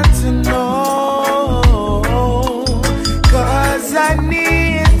got to know. Cause I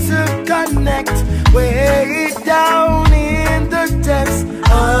need to connect way down in the depths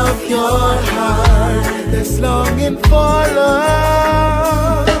of your heart that's longing for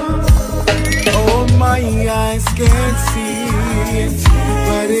love. Oh, my eyes can't see it,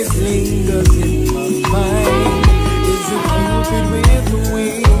 but it lingers in my mind. Is it Cupid with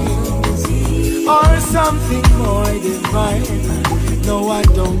wings or something more divine? No, I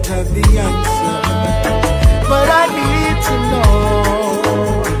don't have the answer, but I need to know.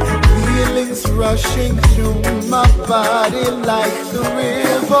 Feelings rushing through my body like the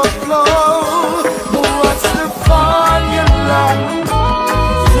river flow. What's the formula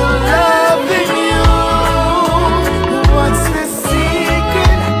to loving you? What's the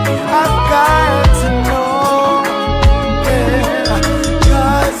secret? I've got to know. Yeah.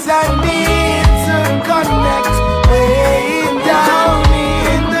 Cause I need to connect way down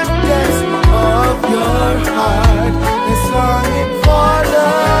in the depths of your heart. It's longing for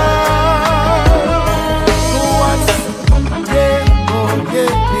love. What's, yeah, oh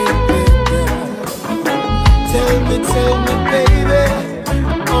yeah, yeah, yeah, yeah. Tell me, baby.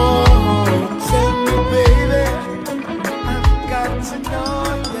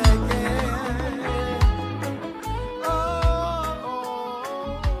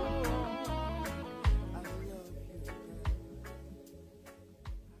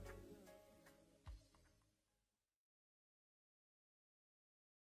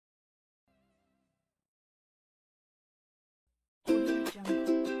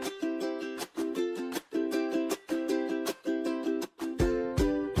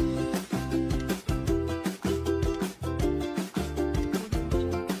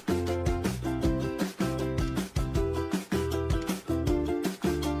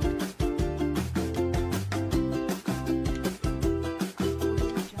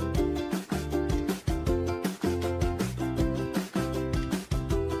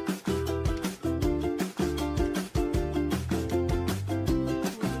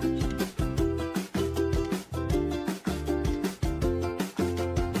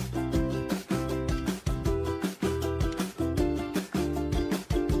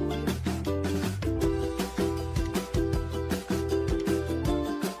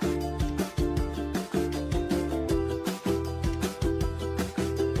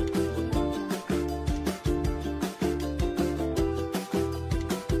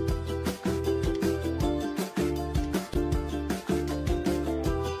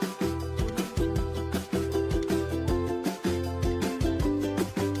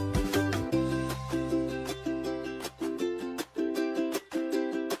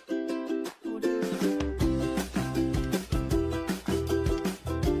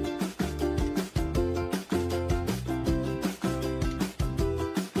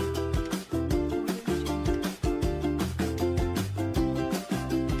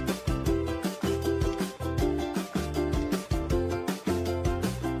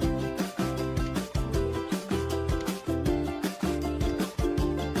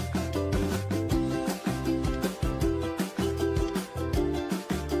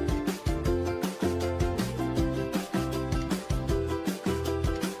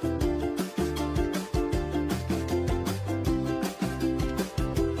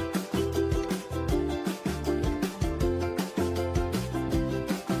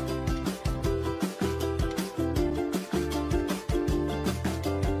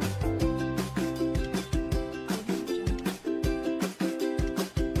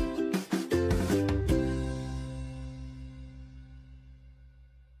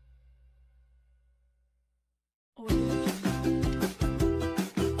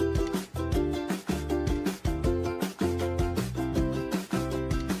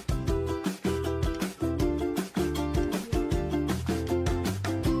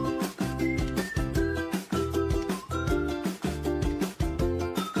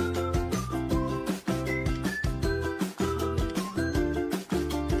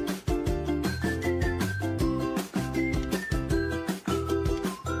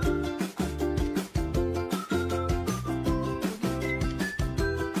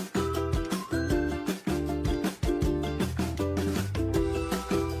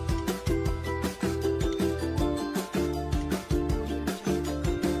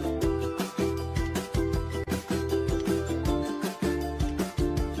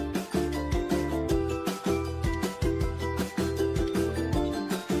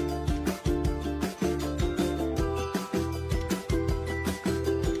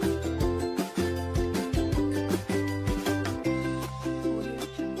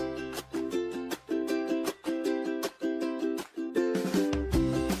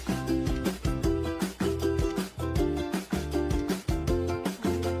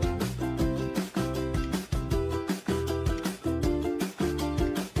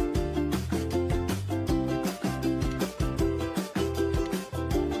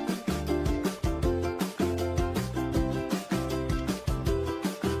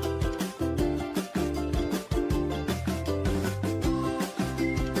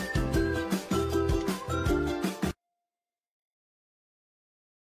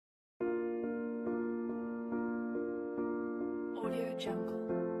 Audio Jungle.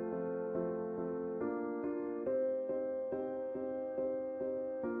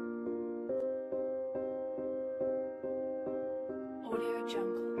 Audio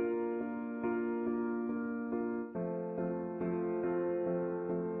Jungle.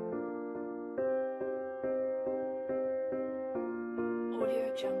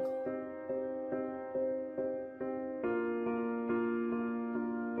 Audio Jungle.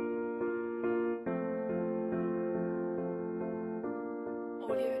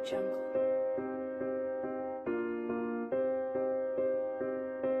 Audio Jungle.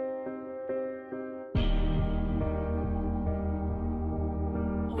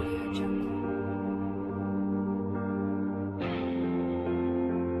 Audio Jungle.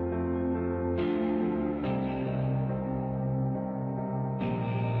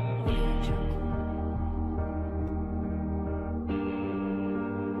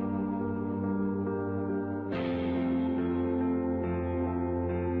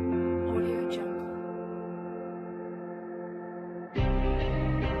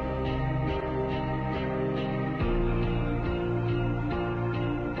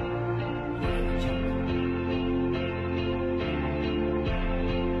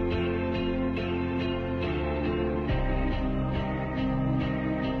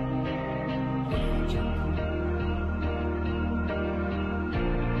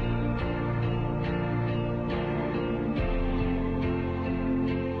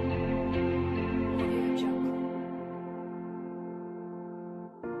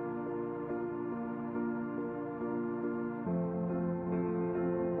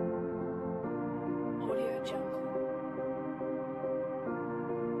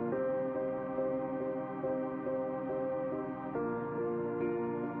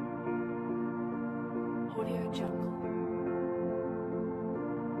 Audio Jungle.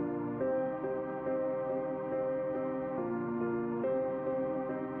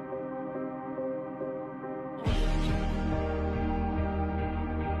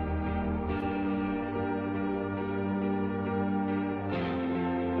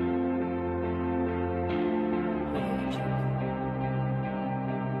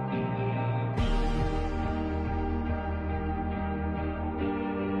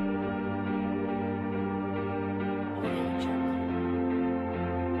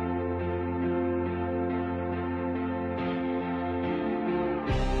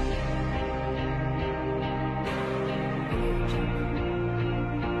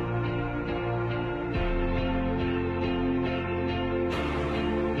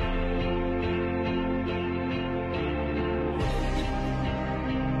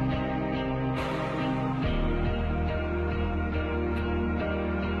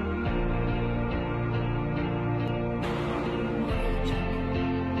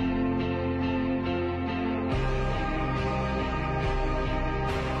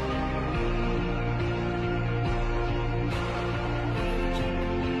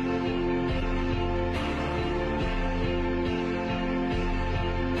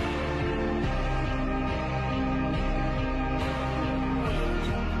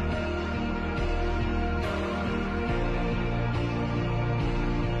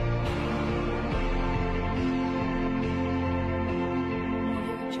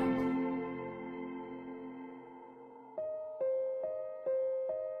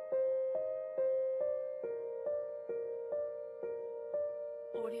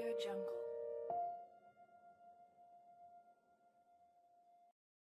 Audio Jungle.